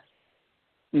done?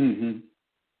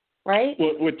 Right?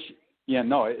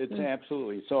 It's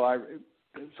absolutely. So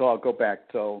I'll go back.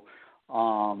 So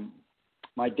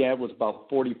my dad was about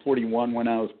 40, 41 when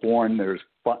I was born.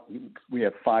 We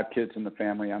have 5 kids in the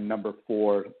family. I'm number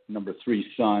 4, number 3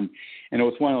 son. And it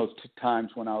was one of those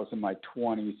times when I was in my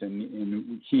 20s,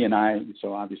 and he and I,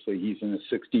 so obviously he's in his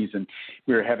 60s, and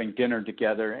we were having dinner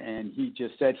together, and he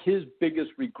just said his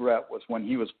biggest regret was when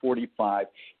he was 45,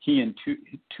 he and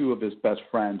two of his best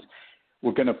friends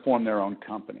were going to form their own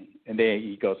company. And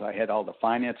he goes, I had all the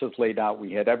finances laid out.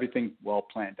 We had everything well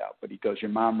planned out. But he goes, your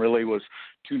mom really was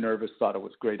too nervous, thought it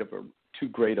was too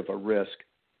great of a risk.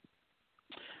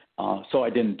 So I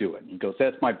didn't do it. And he goes,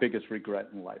 that's my biggest regret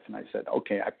in life. And I said,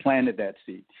 okay, I planted that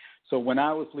seed. So when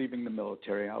I was leaving the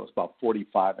military, I was about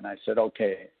 45, and I said,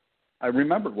 okay, I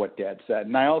remembered what Dad said.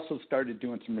 And I also started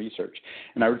doing some research.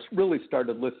 And I really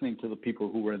started listening to the people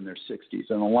who were in their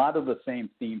 60s. And a lot of the same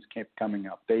themes kept coming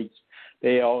up.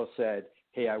 They all said,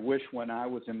 hey, I wish when I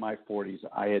was in my 40s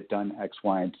I had done X,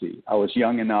 Y, and Z. I was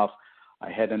young enough. I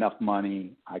had enough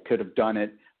money. I could have done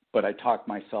it, but I talked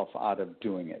myself out of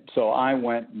doing it. So I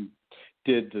went and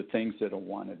did the things that I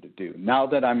wanted to do. Now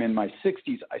that I'm in my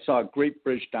 60s, I saw a great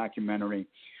British documentary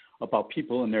about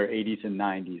people in their 80s and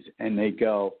 90s, and they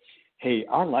go, hey,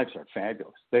 our lives are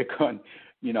fabulous. They're going,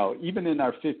 even in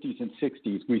our 50s and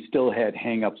 60s, we still had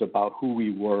hang-ups about who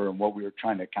we were and what we were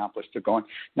trying to accomplish. They're going,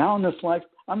 now in this life,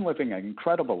 I'm living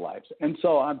incredible lives. And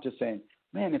so I'm just saying,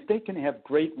 man, if they can have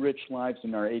great, rich lives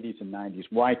in our 80s and 90s,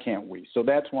 why can't we? So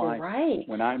that's why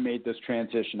when I made this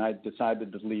transition, I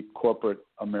decided to leave corporate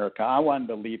America. I wanted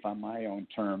to leave on my own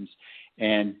terms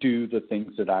and do the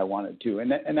things that I want to do.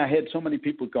 And I had so many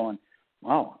people going,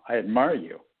 wow, I admire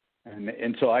you.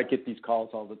 And so I get these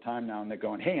calls all the time now, and they're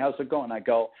going, hey, how's it going? I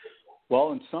go,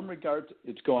 well, in some regards,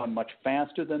 it's going much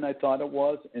faster than I thought it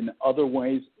was. In other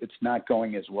ways, it's not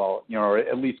going as well, or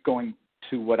at least going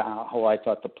to how I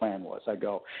thought the plan was. I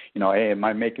go, hey, am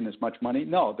I making as much money?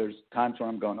 No, there's times where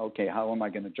I'm going, okay, how am I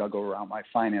going to juggle around my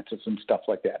finances and stuff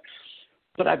like that?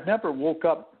 But I've never woke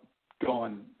up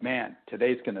going, man,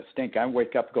 today's going to stink. I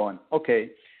wake up going,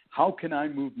 okay, how can I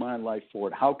move my life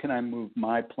forward? How can I move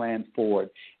my plan forward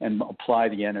and apply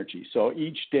the energy? So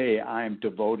each day I am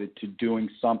devoted to doing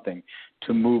something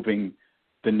to moving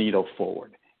the needle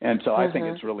forward. And so I think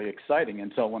it's really exciting.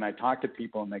 And so when I talk to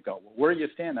people and they go, well, where do you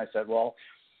stand? I said, well,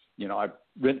 I've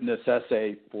written this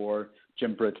essay for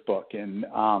Jim Britt's book, and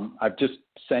I've just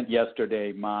sent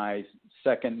yesterday my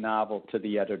second novel to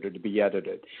the editor to be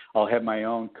edited. I'll have my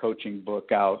own coaching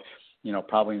book out,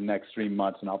 probably in the next 3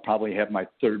 months, and I'll probably have my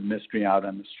 3rd mystery out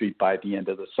on the street by the end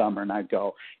of the summer. And I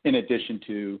go, in addition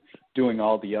to doing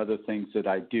all the other things that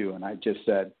I do, and I just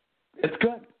said, it's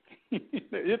good.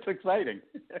 It's exciting.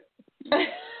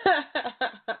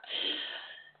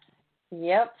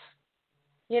 Yep.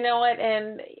 You know what?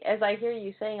 And as I hear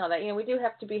you saying all that, we do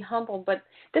have to be humble, but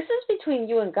this is between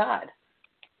you and God.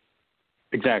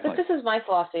 Exactly. But this is my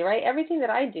philosophy, right? Everything that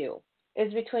I do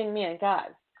is between me and God.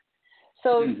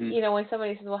 So, when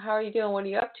somebody says, well, how are you doing? What are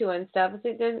you up to and stuff?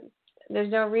 There's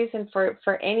no reason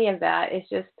for any of that. It's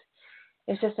just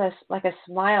like a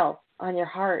smile on your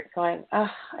heart going, oh,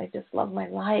 I just love my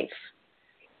life.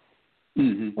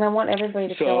 And I want everybody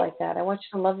to feel like that. I want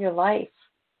you to love your life.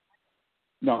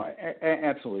 No,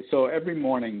 absolutely. So every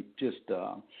morning,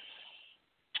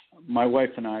 my wife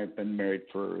and I have been married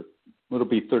it'll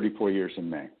be 34 years in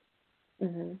May.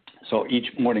 So each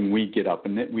morning we get up,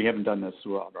 and we haven't done this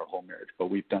throughout our whole marriage, but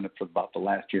we've done it for about the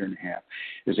last year and a half,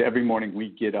 is every morning we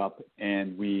get up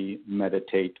and we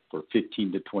meditate for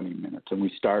 15 to 20 minutes. And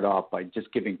we start off by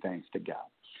just giving thanks to God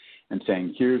and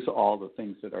saying, here's all the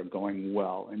things that are going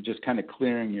well, and just kind of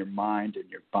clearing your mind and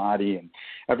your body and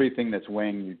everything that's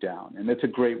weighing you down. And it's a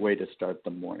great way to start the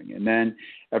morning. And then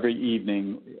every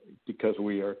evening, because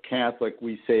we are Catholic,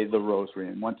 we say the rosary.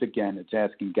 And once again, it's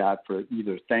asking God for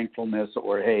either thankfulness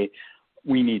or, hey,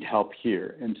 we need help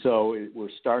here. And so we're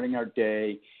starting our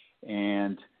day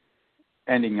and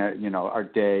ending our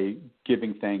day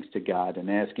giving thanks to God and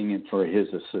asking Him for His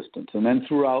assistance. And then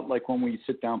throughout, like when we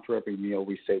sit down for every meal,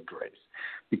 we say grace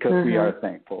because we are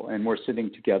thankful and we're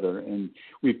sitting together and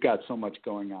we've got so much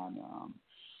going on.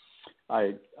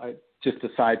 I just a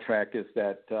sidetrack is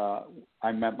that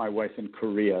I met my wife in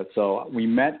Korea. So we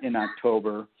met in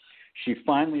October. She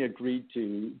finally agreed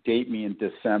to date me in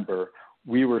December.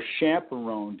 We were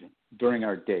chaperoned during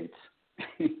our dates.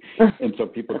 And so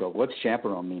people go, what's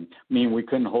chaperone mean? Mean we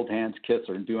couldn't hold hands, kiss,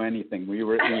 or do anything. We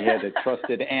had a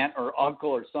trusted aunt or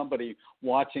uncle or somebody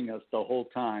watching us the whole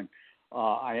time.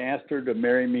 I asked her to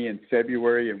marry me in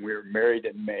February, and we were married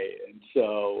in May. And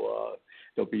so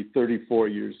there'll be 34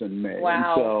 years in May.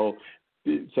 Wow.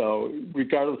 And so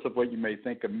regardless of what you may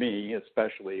think of me,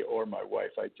 especially, or my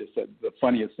wife, I just said the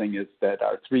funniest thing is that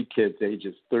our three kids,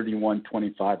 ages 31,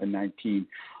 25, and 19,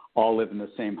 all live in the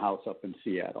same house up in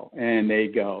Seattle. And they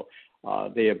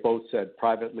have both said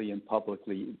privately and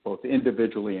publicly, both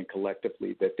individually and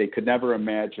collectively, that they could never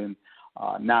imagine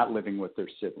not living with their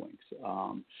siblings.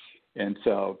 And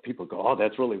so people go, oh,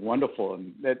 that's really wonderful.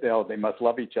 And they must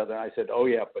love each other. And I said, oh,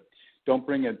 yeah, but don't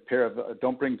bring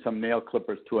some nail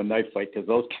clippers to a knife fight because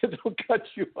those kids will cut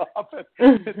you off.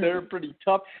 They're pretty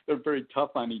tough. They're very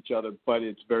tough on each other, but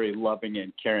it's very loving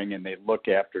and caring, and they look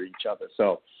after each other.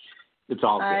 So it's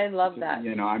all good. I love that.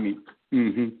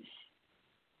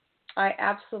 I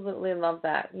absolutely love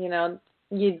that.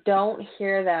 You don't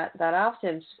hear that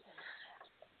often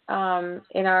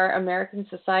in our American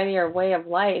society or way of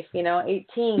life.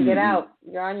 18, get out.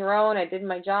 You're on your own. I did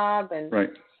my job.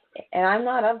 And I'm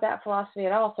not of that philosophy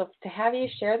at all. So to have you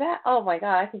share that, oh, my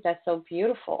God, I think that's so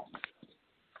beautiful.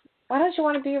 Why don't you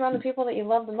want to be around the people that you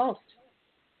love the most?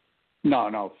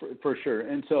 No, for sure.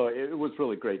 And so it was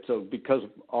really great. So because of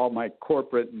all my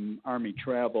corporate and Army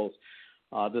travels,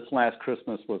 this last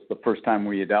Christmas was the first time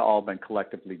we had all been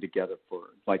collectively together for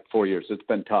like 4 years. It's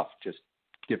been tough just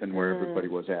given where everybody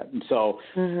was at. And so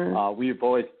we've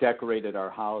always decorated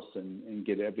our house and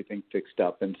get everything fixed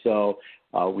up. And so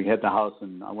we had the house,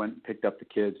 and I went and picked up the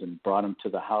kids and brought them to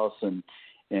the house and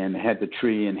had the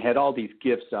tree and had all these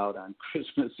gifts out on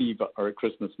Christmas Eve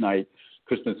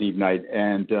night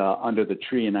and under the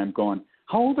tree. And I'm going,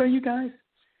 how old are you guys?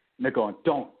 And they're going,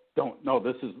 don't. No,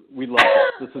 we love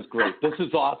this. This is great. This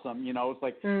is awesome. It's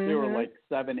like they were like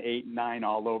 7, 8, 9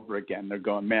 all over again. They're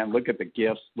going, man, look at the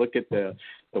gifts. Look at the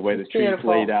way the tree's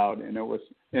laid out. And it was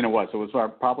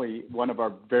probably one of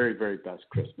our very, very best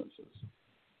Christmases.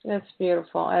 That's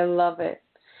beautiful. I love it.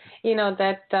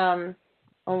 That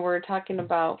when we're talking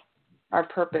about our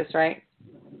purpose, right?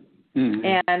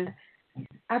 And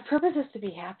our purpose is to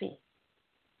be happy.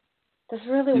 That's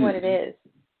really what it is.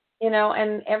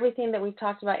 And everything that we've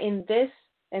talked about in this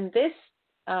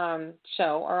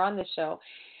show or on this show,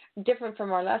 different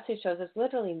from our last two shows, is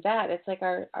literally that. It's like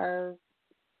our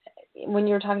when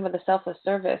you were talking about the selfless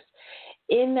service,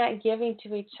 in that giving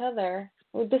to each other,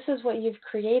 this is what you've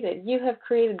created. You have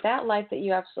created that life that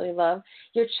you absolutely love,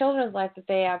 your children's life that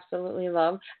they absolutely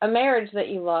love, a marriage that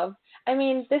you love. I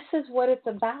mean, this is what it's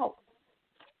about.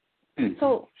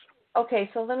 So, okay,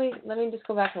 so let me just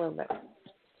go back a little bit.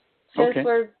 Since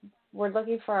we're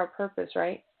looking for our purpose,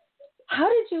 right? How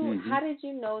did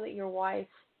you know that your wife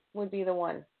would be the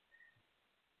one?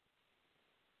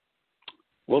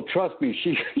 Well, trust me,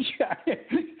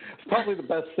 it's probably the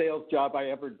best sales job I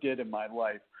ever did in my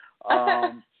life.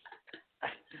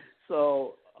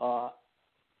 So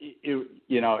it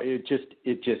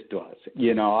it just does.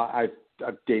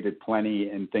 I've dated plenty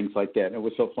and things like that. And it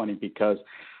was so funny because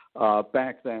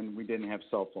back then we didn't have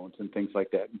cell phones and things like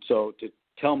that. And so to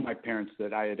tell my parents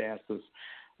that I had asked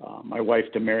my wife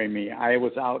to marry me, I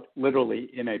was out literally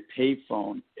in a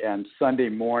payphone on Sunday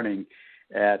morning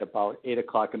at about 8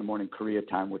 o'clock in the morning Korea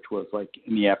time, which was like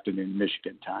in the afternoon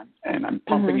Michigan time. And I'm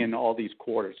pumping in all these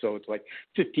quarters. So it's like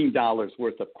 $15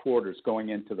 worth of quarters going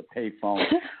into the payphone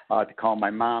to call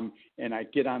my mom. And I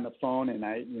get on the phone and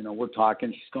we're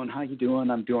talking. She's going, "How you doing?"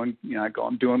 I'm doing, I go,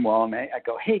 "I'm doing well." And I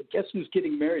go, "Hey, guess who's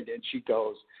getting married?" And she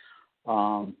goes,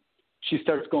 she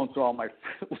starts going through all my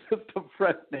list of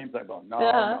friends' names. I go,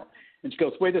 no. And she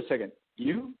goes, "Wait a second,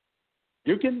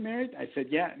 you're getting married?" I said,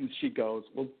 "Yeah." And she goes,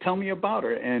 "Well, tell me about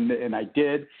her." And I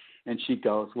did. And she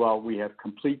goes, "Well, we have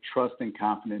complete trust and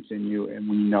confidence in you, and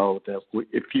we know that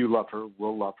if you love her,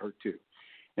 we'll love her too."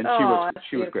 And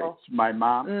she was great. My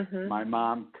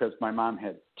mom, because my mom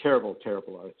had terrible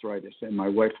arthritis, and my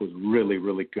wife was really,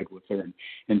 really good with her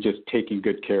and just taking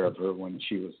good care of her when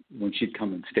she'd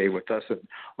come and stay with us,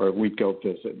 or we'd go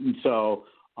visit. And so,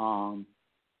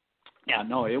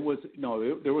 there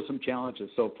were some challenges.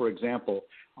 So, for example,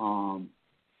 I'm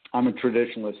a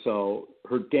traditionalist, so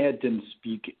her dad didn't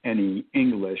speak any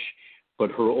English, but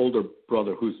her older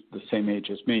brother, who's the same age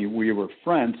as me, we were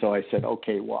friends. So I said,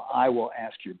 "Okay, well, I will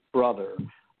ask your brother,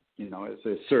 as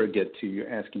a surrogate to you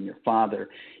asking your father."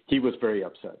 He was very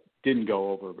upset. Didn't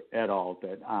go over at all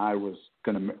that I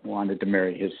wanted to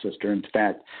marry his sister. In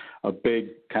fact, a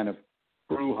big kind of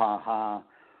brouhaha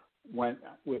went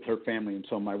with her family. And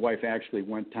so my wife actually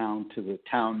went down to the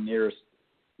town nearest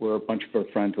where a bunch of her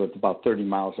friends was, about 30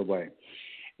 miles away.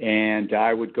 And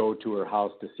I would go to her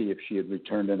house to see if she had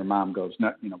returned, and her mom goes,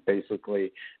 "No,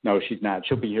 basically, no, she's not.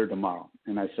 She'll be here tomorrow."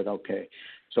 And I said, "Okay."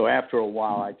 So after a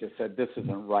while, I just said, "This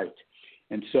isn't right."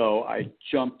 And so I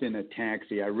jumped in a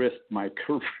taxi. I risked my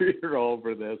career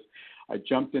over this. I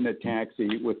jumped in a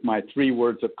taxi with my 3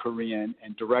 words of Korean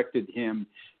and directed him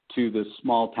to the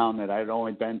small town that I'd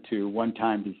only been to one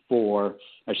time before,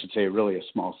 I should say really a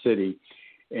small city,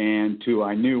 and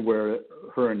I knew where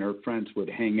her and her friends would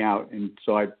hang out. And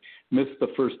so I missed the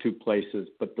first 2 places.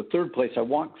 But the third place, I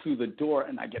walked through the door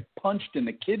and I get punched in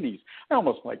the kidneys. I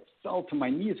almost fell to my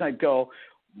knees. I go,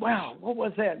 "Wow, what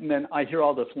was that?" And then I hear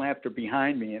all this laughter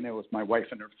behind me, and it was my wife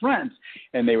and her friends,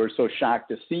 and they were so shocked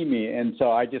to see me. And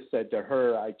so I just said to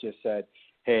her,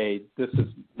 "Hey, this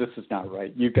is not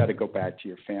right. You've got to go back to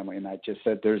your family." And I just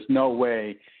said, "There's no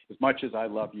way, as much as I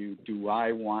love you, do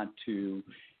I want to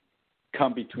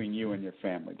come between you and your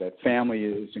family. That family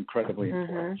is incredibly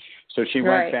important." So she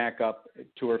went back up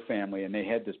to her family, and they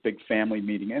had this big family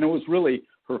meeting. And it was really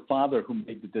her father who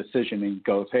made the decision, and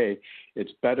goes, "Hey,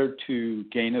 it's better to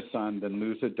gain a son than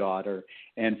lose a daughter."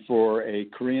 And for a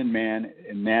Korean man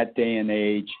in that day and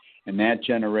age and that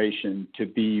generation to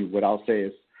be what I'll say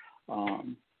is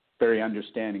very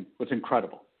understanding was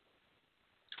incredible.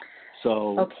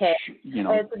 So, okay,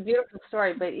 it's a beautiful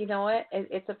story, but you know what?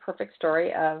 It's a perfect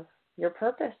story of your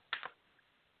purpose.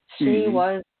 She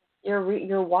was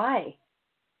your why.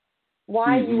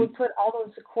 Why you would put all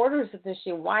those quarters in this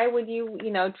shoe? Why would you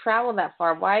travel that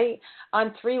far? Why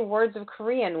on 3 words of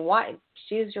Korean? Why?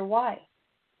 She's your why.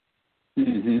 This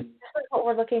is what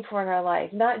we're looking for in our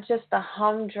life, not just the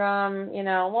humdrum.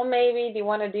 Well, maybe do you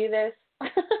want to do this?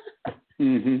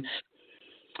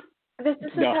 This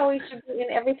is how we should be in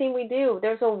everything we do.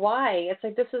 There's a why. It's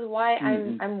like, this is why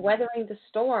I'm weathering the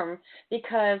storm,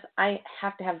 because I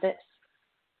have to have this,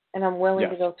 and I'm willing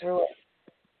to go through it.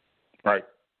 Right.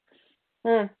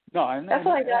 No, that's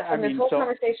what I got from this whole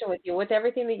conversation with you, with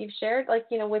everything that you've shared,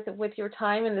 with your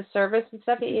time and the service and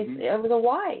stuff. It was a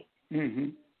why.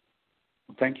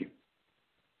 Well, thank you.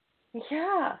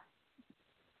 Yeah.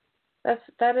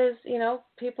 That is,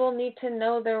 people need to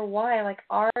know their why. Like,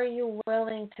 are you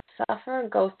willing to suffer,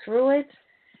 go through it,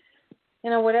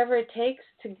 whatever it takes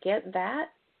to get that,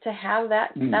 to have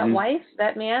that wife,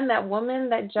 that man, that woman,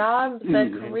 that job,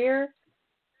 that career?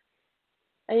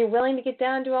 Are you willing to get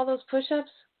down and do all those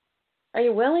push-ups? Are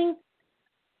you willing?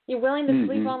 You willing to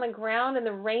sleep on the ground in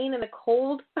the rain and the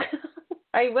cold?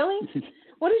 Are you willing?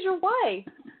 What is your why?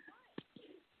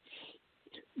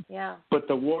 Yeah. But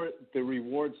the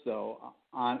rewards, though,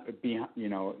 and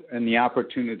the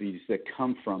opportunities that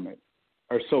come from it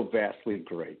are so vastly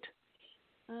great.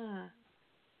 I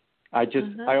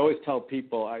always tell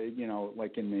people,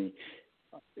 like in the,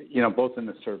 both in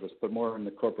the service, but more in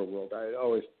the corporate world, I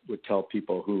always would tell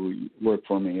people who work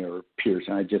for me or peers,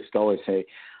 and I just always say,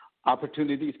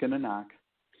 opportunity is going to knock.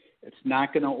 It's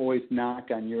not going to always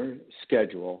knock on your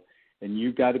schedule, and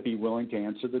you've got to be willing to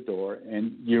answer the door,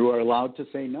 and you are allowed to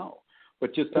say no.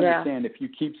 But just understand, if you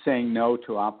keep saying no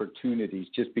to opportunities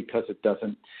just because it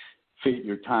doesn't fit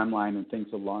your timeline and things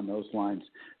along those lines,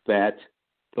 that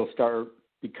they'll start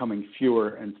becoming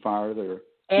fewer and farther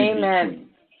in between.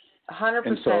 100%.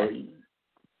 And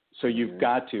so you've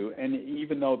got to, and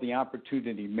even though the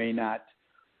opportunity may not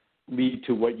lead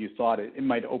to what you thought, it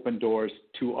might open doors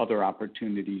to other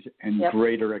opportunities and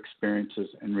greater experiences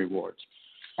and rewards.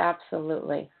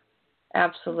 Absolutely.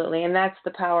 Absolutely. And that's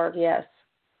the power of yes.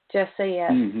 Just say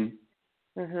yes.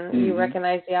 You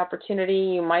recognize the opportunity.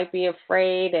 You might be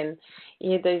afraid, and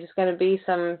there's going to be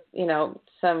some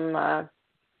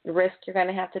risk you're going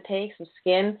to have to take, some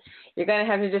skin. You're going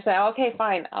to have to just say, okay,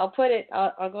 fine, I'll put it.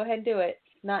 I'll go ahead and do it,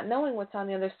 not knowing what's on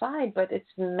the other side, but it's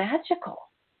magical.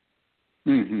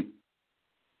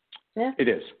 Yeah. It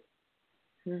is.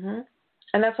 And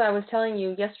that's what I was telling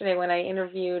you yesterday when I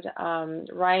interviewed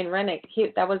Ryan Rennick.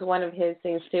 That was one of his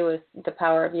things too, was the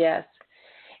power of yes.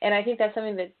 And I think that's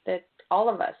something that all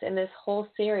of us in this whole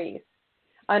series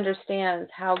understands,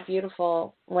 how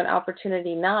beautiful when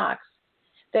opportunity knocks,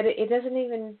 that it doesn't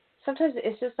even, sometimes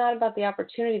it's just not about the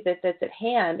opportunity that's at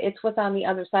hand. It's what's on the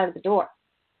other side of the door.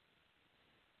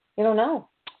 You don't know.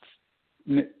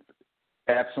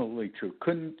 Absolutely true.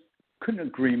 Couldn't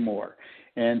agree more.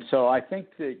 And so I think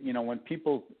that, when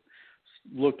people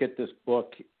look at this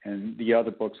book and the other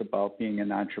books about being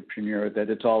an entrepreneur, that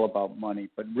it's all about money.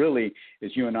 But really,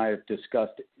 as you and I have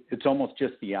discussed, it's almost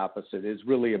just the opposite. It's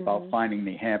really about finding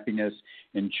the happiness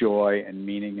and joy and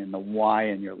meaning and the why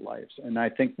in your lives. And I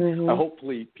think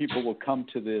hopefully people will come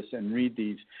to this and read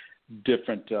these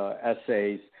different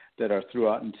essays that are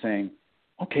throughout and saying,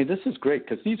 okay, this is great,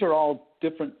 because these are all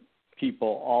different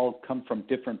people, all come from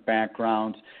different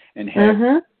backgrounds and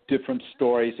have different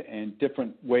stories and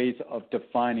different ways of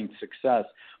defining success,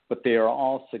 but they are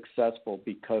all successful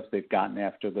because they've gotten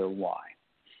after their why.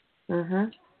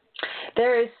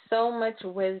 There is so much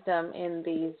wisdom in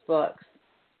these books,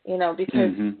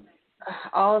 because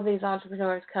all of these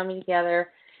entrepreneurs coming together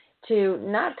to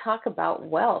not talk about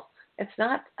wealth. It's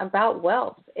not about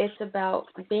wealth. It's about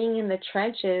being in the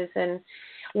trenches and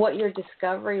what your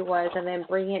discovery was, and then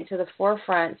bringing it to the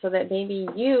forefront so that maybe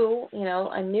you,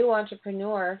 a new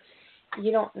entrepreneur,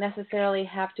 you don't necessarily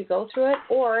have to go through it,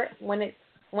 or when it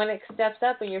steps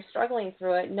up and you're struggling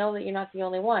through it, know that you're not the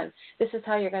only one. This is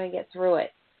how you're going to get through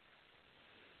it.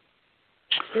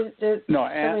 There's so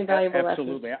many valuable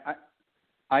absolutely. lessons.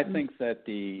 I think that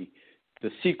the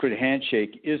secret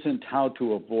handshake isn't how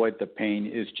to avoid the pain,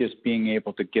 is just being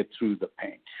able to get through the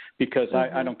pain. Because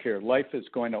I don't care. Life is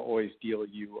going to always deal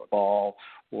you a ball,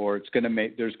 or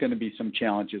there's going to be some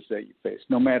challenges that you face.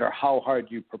 No matter how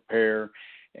hard you prepare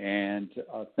and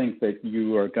think that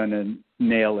you are going to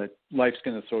nail it, life's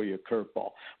going to throw you a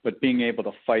curveball. But being able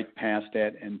to fight past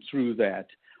that and through that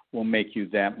will make you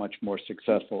that much more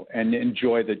successful, and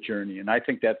enjoy the journey. And I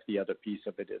think that's the other piece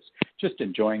of it, is just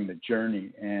enjoying the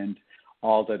journey and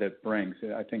all that it brings.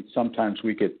 I think sometimes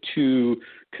we get too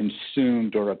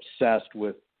consumed or obsessed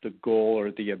with the goal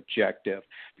or the objective,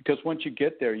 because once you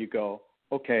get there, you go,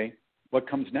 okay, what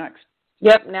comes next?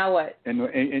 Yep, now what? And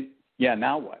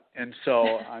now what? And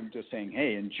so I'm just saying,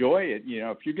 hey, enjoy it.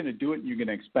 If you're going to do it, and you're going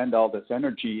to expend all this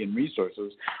energy and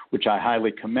resources, which I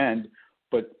highly commend,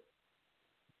 but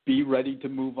be ready to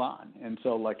move on. And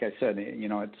so, like I said,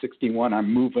 at 61,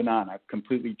 I'm moving on. I've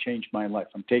completely changed my life.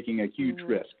 I'm taking a huge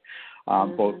risk,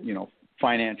 both,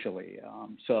 financially. I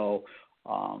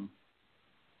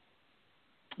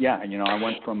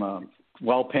went from a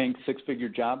well-paying six-figure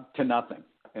job to nothing.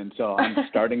 And so I'm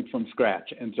starting from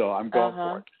scratch. And so I'm going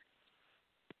for it.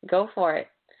 Go for it.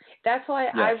 That's why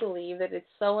I believe that it's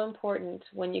so important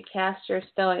when you cast your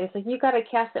stone. It's like you got to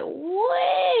cast it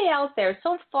way out there,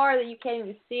 so far that you can't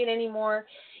even see it anymore.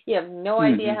 You have no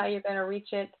idea how you're going to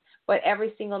reach it. But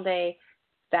every single day,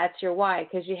 that's your why,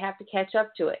 because you have to catch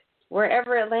up to it,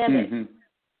 wherever it landed,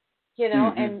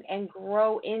 and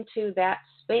grow into that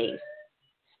space.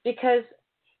 Because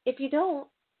if you don't,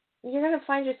 you're going to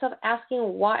find yourself asking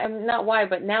why, not why,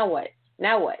 but now what?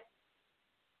 Now what?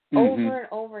 Over and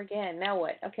over again. Now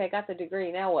what? Okay, I got the degree.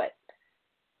 Now what?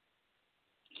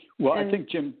 Well, I think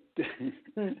Jim,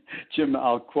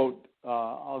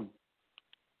 I'll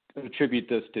attribute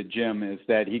this to Jim, is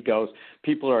that he goes,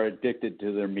 people are addicted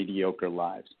to their mediocre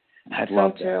lives. I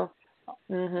love that. True.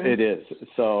 It is.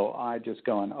 So I just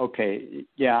going, okay,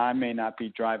 I may not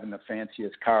be driving the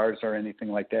fanciest cars or anything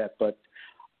like that, but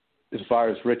as far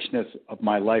as richness of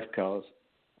my life goes,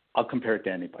 I'll compare it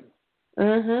to anybody.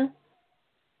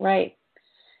 Right.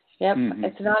 Yep.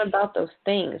 It's not about those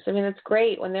things. I mean, it's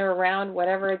great when they're around,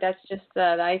 whatever, that's just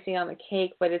the icing on the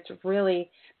cake, but it's really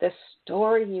the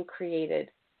story you created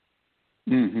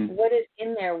Mm-hmm. What is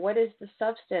in there? What is the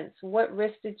substance? What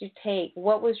risk did you take?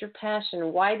 What was your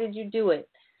passion? Why did you do it?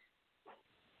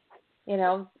 You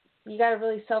know, you got to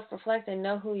really self-reflect and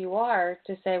know who you are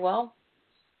to say, well,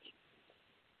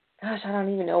 gosh, I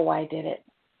don't even know why I did it,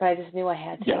 but I just knew I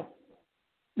had to. Yeah.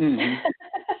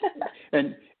 Mm-hmm.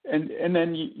 and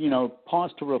then you know,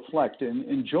 pause to reflect and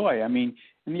enjoy. I mean,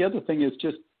 and the other thing is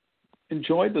just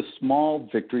enjoy the small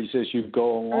victories as you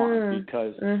go along,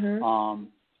 because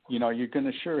you know, you're going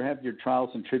to sure have your trials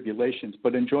and tribulations,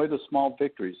 but enjoy the small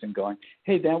victories and going,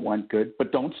 hey, that went good,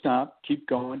 but don't stop. Keep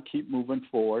going. Keep moving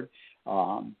forward.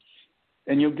 And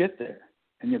you'll get there.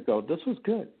 And you'll go, this was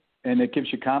good. And it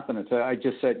gives you confidence. I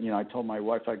just said, you know, I told my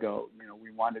wife, I go, you know,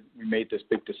 we made this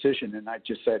big decision. And I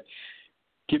just said,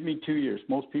 give me 2 years.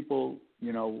 Most people,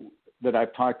 you know, that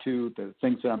I've talked to, the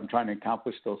things that I'm trying to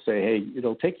accomplish, they'll say, hey,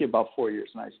 it'll take you about 4 years.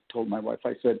 And I told my wife,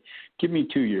 I said, give me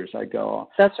 2 years. I go,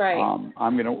 that's right.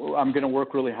 I'm gonna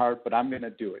work really hard, but I'm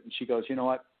gonna do it. And she goes, you know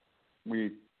what?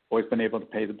 We've always been able to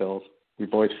pay the bills.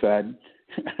 We've always fed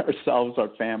ourselves, our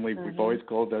family. We've always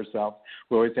clothed ourselves.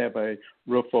 We always have a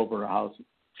roof over our house.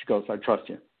 She goes, I trust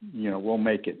you. You know, we'll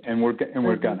make it, and we're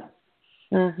gonna.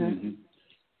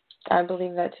 I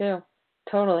believe that too.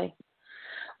 Totally.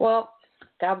 Well,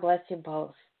 God bless you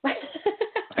both.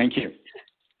 Thank you.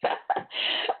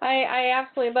 I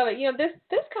absolutely love it. You know,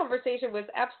 this conversation was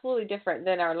absolutely different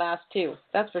than our last two.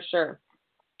 That's for sure.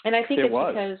 And I think it's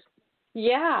because,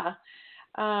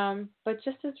 but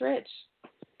just as rich.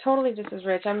 Totally just as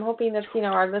rich. I'm hoping that, you know,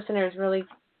 our listeners really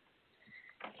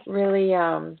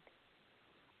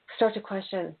start to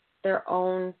question their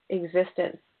own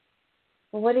existence.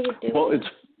 Well, what do you do? Well,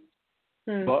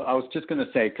 well, I was just going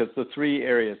to say, because the three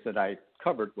areas that I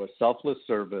covered was selfless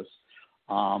service,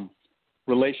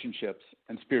 relationships,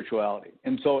 and spirituality.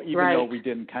 And so even though we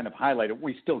didn't kind of highlight it,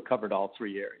 we still covered all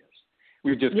three areas.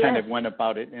 We just kind of went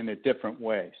about it in a different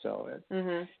way. So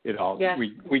it all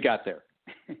we got there.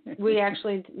 We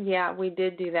actually, we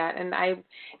did do that. And I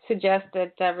suggest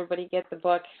that everybody get the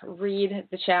book, read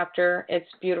the chapter. It's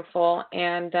beautiful.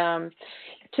 And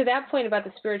to that point about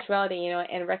the spirituality, you know,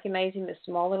 and recognizing the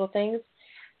small little things,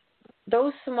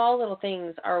 those small little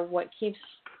things are what keeps,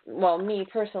 well, me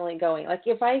personally going. Like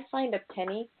if I find a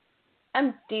penny,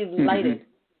 I'm delighted.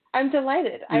 I'm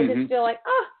delighted. I just feel like,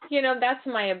 you know, that's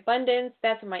my abundance.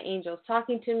 That's my angels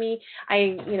talking to me.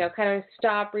 I, you know, kind of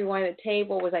stop, rewind the tape.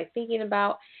 What was I thinking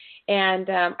about? And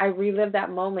I relive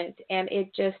that moment, and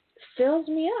it just fills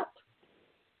me up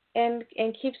and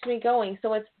keeps me going.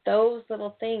 So it's those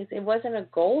little things. It wasn't a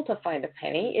goal to find a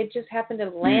penny. It just happened to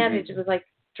land. It just was like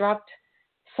dropped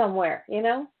somewhere, you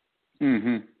know?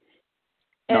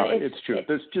 No, it's true.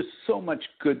 There's just so much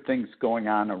good things going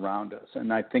on around us.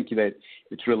 And I think that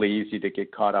it's really easy to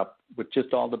get caught up with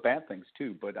just all the bad things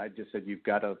too. But I just said you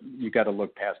got to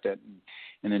look past it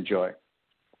and enjoy.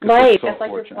 Right. So that's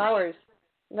like your flowers.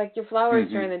 Like your flowers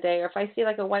during the day. Or if I see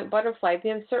like a white butterfly,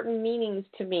 there's certain meanings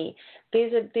to me.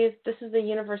 This is the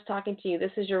universe talking to you.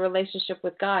 This is your relationship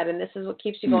with God. And this is what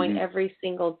keeps you going every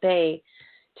single day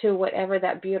to whatever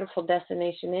that beautiful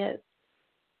destination is.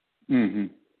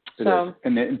 So,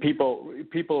 and people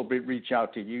reach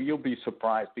out to you. You'll be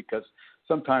surprised, because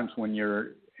sometimes when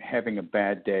you're having a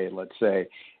bad day, let's say,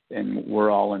 and we're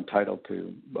all entitled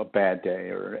to a bad day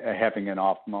or having an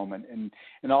off moment,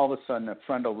 and all of a sudden a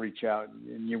friend will reach out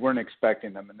and you weren't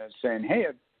expecting them, and they're saying, hey,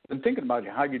 I've been thinking about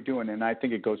you, how you doing? And I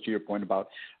think it goes to your point about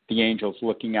the angels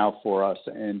looking out for us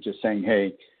and just saying,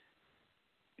 hey,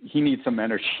 he needs some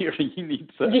energy, or he needs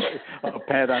a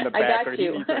pat on the back, or he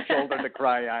needs a shoulder to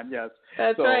cry on. Yes,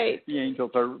 that's right. The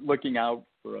angels are looking out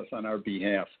for us on our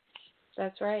behalf.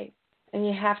 That's right, and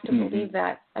you have to believe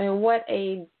that. I mean, what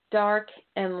a dark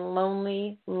and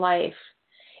lonely life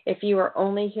if you are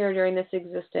only here during this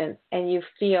existence and you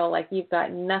feel like you've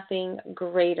got nothing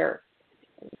greater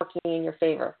working in your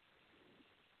favor.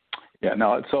 Yeah.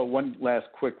 No. So one last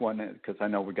quick one, because I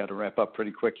know we got to wrap up pretty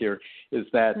quick here, is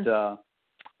that.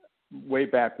 Way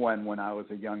back when I was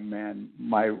a young man,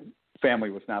 my family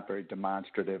was not very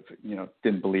demonstrative, you know,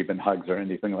 didn't believe in hugs or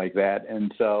anything like that.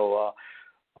 And so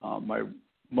my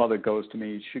mother goes to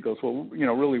me, she goes, well, you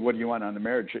know, really, what do you want on a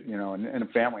marriage, you know, and a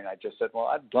family? And I just said, well,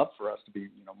 I'd love for us to be,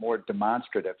 you know, more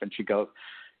demonstrative. And she goes,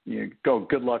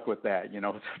 good luck with that. You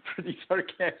know, it's a pretty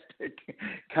sarcastic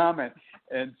comment.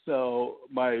 And so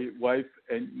my wife,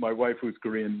 who's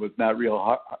Korean, was not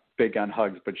real big on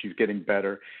hugs, but she's getting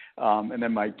better. And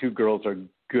then my two girls are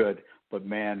good. But,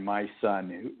 man, my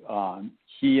son,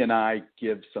 he and I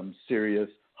give some serious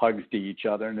hugs to each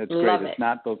other, and it's great. It's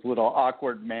not those little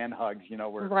awkward man hugs, you know,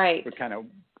 we're kind of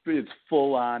it's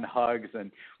full on hugs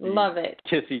and love it.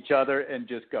 Kiss each other and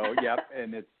just go, yep,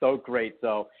 and it's so great.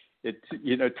 So it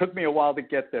took me a while to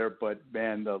get there, but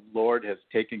man, the Lord has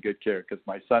taken good care because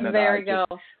my son and there I we go.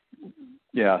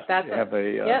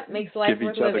 Makes life give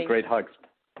worth each other living. great hugs.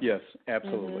 Yes,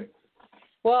 absolutely.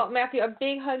 Well, Matthew, a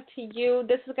big hug to you.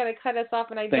 This is going to cut us off,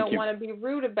 and I don't want to be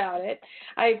rude about it.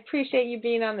 I appreciate you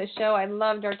being on the show. I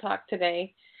loved our talk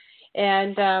today.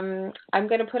 And I'm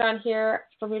going to put on here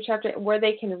from your chapter where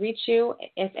they can reach you.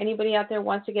 If anybody out there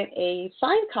wants to get a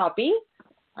signed copy,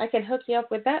 I can hook you up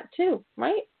with that too,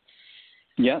 right?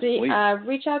 Yes, please.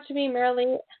 Reach out to me,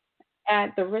 Marilee,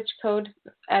 at the Rich Club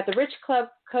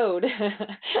Code.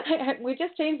 We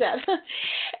just changed that.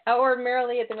 Or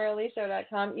Marilee at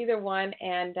themarileeshow.com, either one,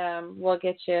 and we'll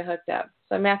get you hooked up.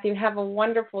 So, Matthew, have a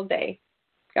wonderful day.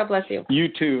 God bless you. You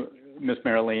too, Miss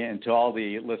Marilee, and to all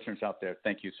the listeners out there,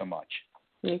 thank you so much.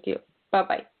 Thank you.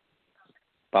 Bye-bye.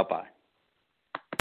 Bye-bye.